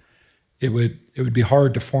it would be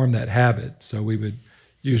hard to form that habit. So we would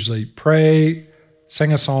usually pray,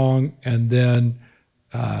 sing a song, and then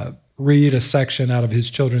read a section out of his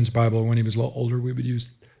children's Bible. When he was a little older, we would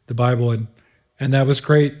use the Bible, and that was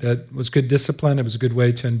great. That was good discipline. It was a good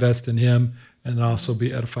way to invest in him and also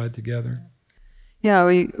be edified together. Yeah,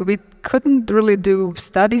 we couldn't really do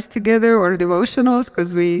studies together or devotionals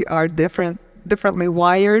because we are differently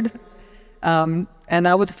wired. And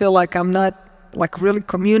I would feel like I'm not really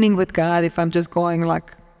communing with God if I'm just going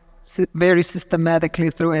very systematically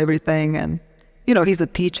through everything. And, he's a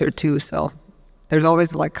teacher too, so there's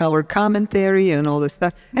always color commentary and all this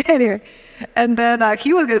stuff. Anyway, and then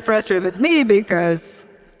he would get frustrated with me because,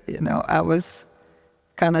 I was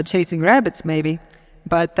kind of chasing rabbits maybe.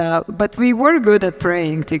 But we were good at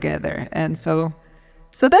praying together. And so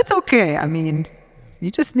that's okay. I mean,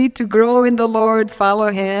 you just need to grow in the Lord,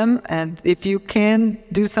 follow him. And if you can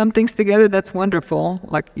do some things together, that's wonderful.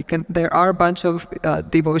 There are a bunch of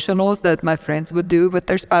devotionals that my friends would do with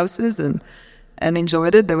their spouses and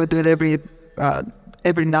enjoyed it. They would do it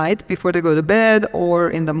every night before they go to bed or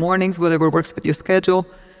in the mornings, whatever works with your schedule.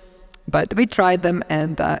 But we tried them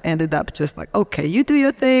and ended up just okay, you do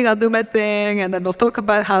your thing, I'll do my thing, and then we'll talk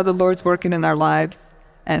about how the Lord's working in our lives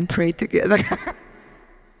and pray together.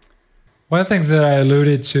 One of the things that I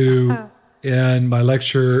alluded to in my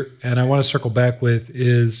lecture, and I want to circle back with,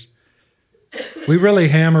 is we really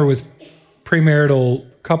hammer with premarital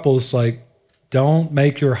couples Don't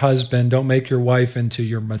make your husband, don't make your wife into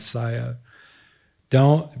your Messiah.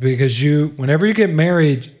 Don't, because whenever you get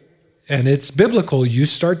married, and it's biblical, you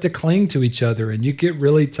start to cling to each other and you get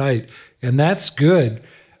really tight. And that's good.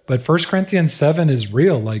 But 1 Corinthians 7 is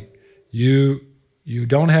real. Like you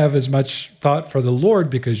don't have as much thought for the Lord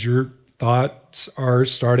because your thoughts are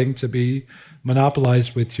starting to be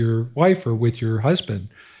monopolized with your wife or with your husband.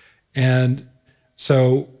 And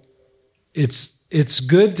so it's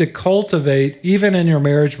good to cultivate, even in your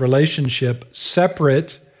marriage relationship,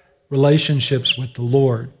 separate relationships with the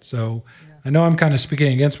Lord. So I know I'm kind of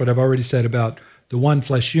speaking against what I've already said about the one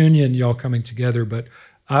flesh union, y'all coming together, but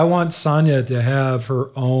I want Sonia to have her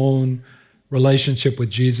own relationship with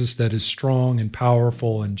Jesus that is strong and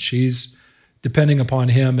powerful, and she's depending upon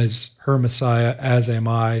him as her Messiah, as am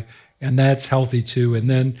I, and that's healthy too. And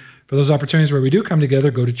then for those opportunities where we do come together,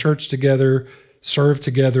 go to church together, serve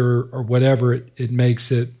together, or whatever, it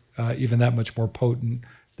makes it even that much more potent,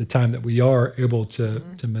 the time that we are able to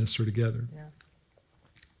minister together. Yeah.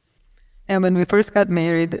 And when we first got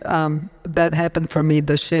married, that happened for me,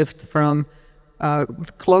 the shift from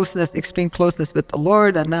closeness, extreme closeness with the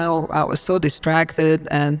Lord, and now I was so distracted,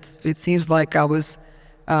 and it seems like I was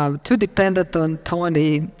too dependent on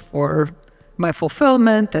Tony for my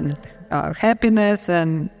fulfillment and happiness,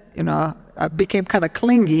 and I became kind of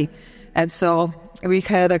clingy. And so we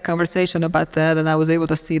had a conversation about that, and I was able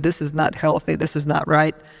to see this is not healthy, this is not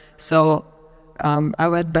right. So I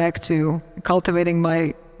went back to cultivating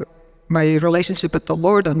my relationship with the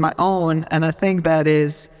Lord on my own, and I think that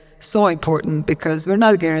is so important because we're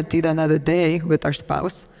not guaranteed another day with our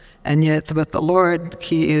spouse, and yet with the Lord,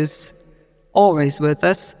 He is always with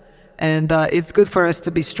us, and it's good for us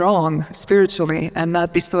to be strong spiritually and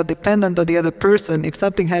not be so dependent on the other person. If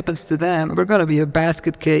something happens to them, we're going to be a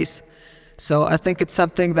basket case. So I think it's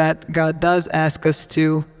something that God does ask us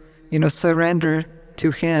to, surrender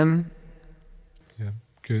to Him. Yeah,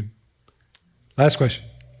 good. Last question.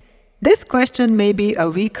 This question may be a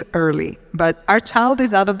week early, but our child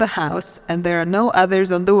is out of the house and there are no others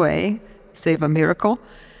on the way, save a miracle.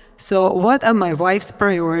 So what are my wife's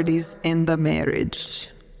priorities in the marriage?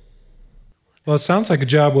 Well, it sounds like a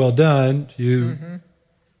job well done.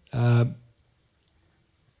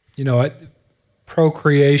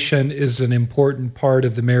 Procreation is an important part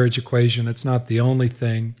of the marriage equation. It's not the only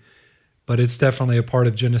thing, but it's definitely a part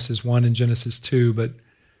of Genesis 1 and Genesis 2. But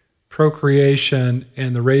procreation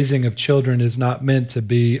and the raising of children is not meant to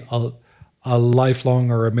be a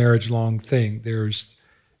lifelong or a marriage-long thing. There's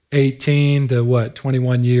 18 to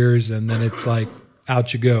 21 years, and then it's like,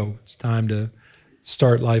 out you go. It's time to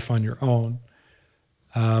start life on your own.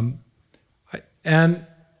 And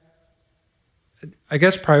I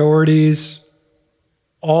guess priorities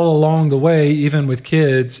all along the way, even with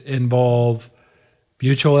kids, involve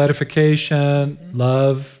mutual edification,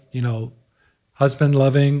 love, husband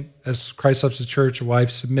loving as Christ loves the church,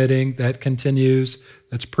 wife submitting. That continues.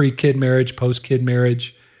 That's pre-kid marriage, post-kid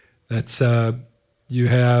marriage. That's you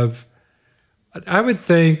have. I would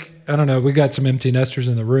think, I don't know, we got some empty nesters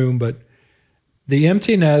in the room, but the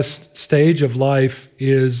empty nest stage of life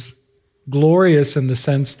is glorious in the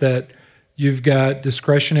sense that you've got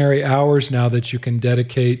discretionary hours now that you can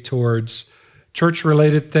dedicate towards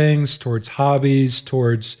church-related things, towards hobbies,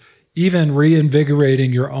 towards even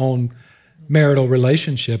reinvigorating your own marital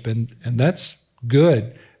relationship, and that's good.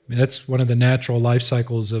 I mean, that's one of the natural life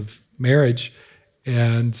cycles of marriage,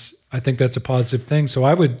 and I think that's a positive thing. So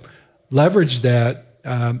I would leverage that.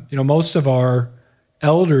 Most of our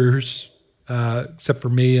elders, except for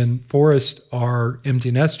me and Forrest, are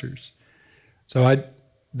empty nesters. So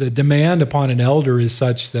the demand upon an elder is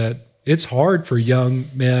such that it's hard for young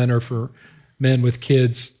men or for men with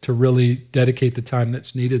kids to really dedicate the time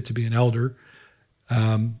that's needed to be an elder.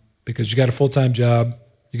 Because you got a full-time job,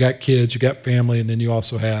 you got kids, you got family, and then you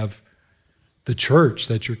also have the church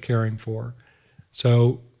that you're caring for.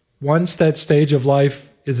 So once that stage of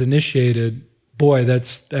life is initiated, boy,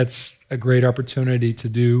 that's a great opportunity to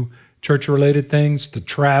do church-related things, to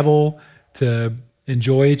travel, to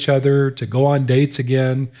enjoy each other, to go on dates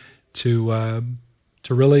again, to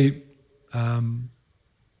really,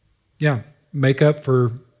 make up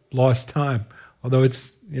for lost time. Although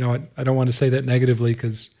it's, I don't want to say that negatively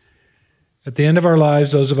because at the end of our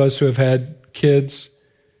lives, those of us who have had kids,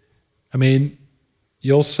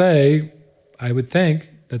 you'll say, I would think,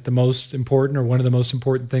 that the most important or one of the most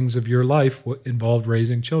important things of your life involved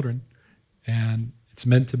raising children. And it's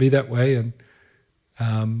meant to be that way. And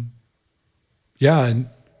and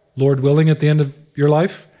Lord willing, at the end of your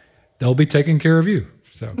life, they'll be taking care of you.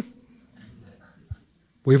 So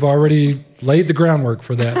we've already laid the groundwork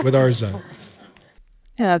for that with our zone.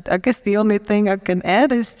 Yeah, I guess the only thing I can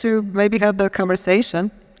add is to maybe have the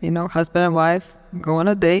conversation, husband and wife, go on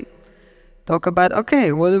a date, talk about,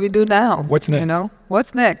 okay, what do we do now? What's next?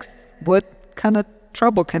 What's next? What kind of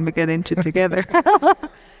trouble can we get into together?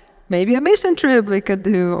 Maybe a mission trip we could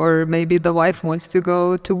do, or maybe the wife wants to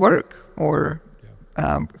go to work, or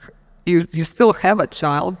you still have a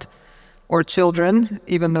child or children,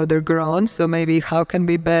 even though they're grown. So maybe how can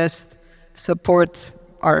we best support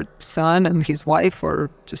our son and his wife, or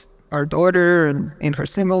just our daughter and in her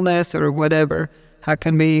singleness or whatever? How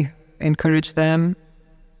can we encourage them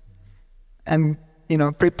and,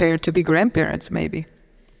 prepare to be grandparents maybe?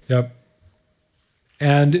 Yep.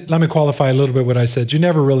 And let me qualify a little bit what I said. You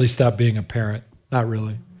never really stop being a parent. Not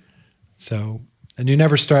really. So, and you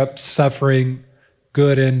never stop suffering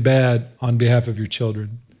good and bad on behalf of your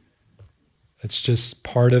children. It's just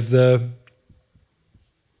part of the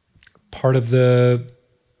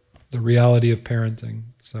reality of parenting.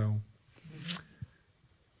 So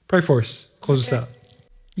pray for us. Close us out.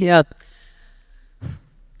 Yeah.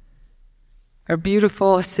 Our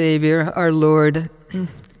beautiful Savior, our Lord,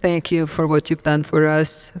 thank you for what you've done for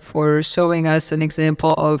us, for showing us an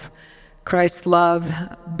example of Christ's love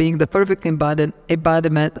being the perfect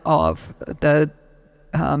embodiment of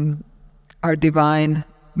our divine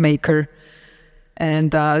Maker,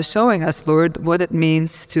 and showing us, Lord, what it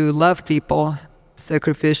means to love people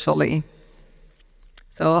sacrificially.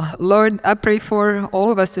 So, Lord, I pray for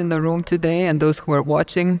all of us in the room today and those who are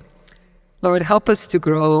watching. Lord, help us to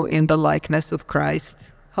grow in the likeness of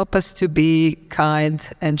Christ. Help us to be kind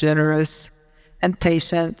and generous and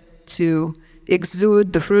patient, to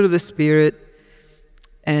exude the fruit of the Spirit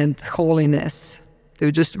and holiness,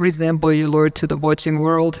 to just resemble you, Lord, to the watching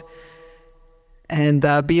world, and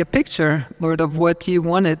be a picture, Lord, of what you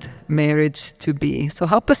wanted marriage to be. So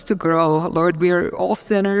help us to grow. Lord, we are all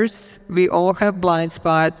sinners. We all have blind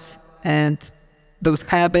spots and those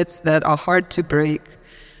habits that are hard to break.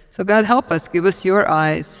 So God, help us. Give us your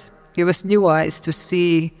eyes. Give us new eyes to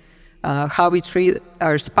see how we treat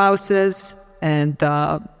our spouses and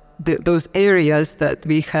those areas that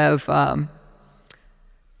we have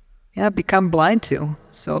become blind to.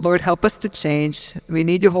 So, Lord, help us to change. We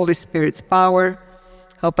need your Holy Spirit's power.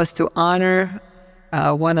 Help us to honor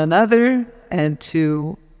one another and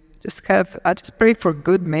to I just pray for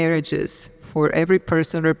good marriages for every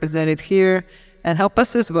person represented here. And help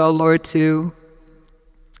us as well, Lord, to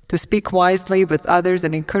speak wisely with others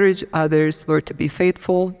and encourage others, Lord, to be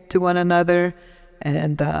faithful to one another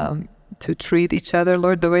and to treat each other,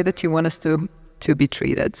 Lord, the way that you want us to be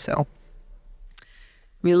treated. So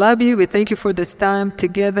we love you. We thank you for this time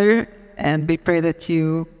together, and we pray that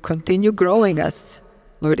you continue growing us,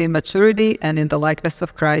 Lord, in maturity and in the likeness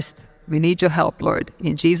of Christ. We need your help, Lord.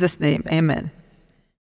 In Jesus' name, amen.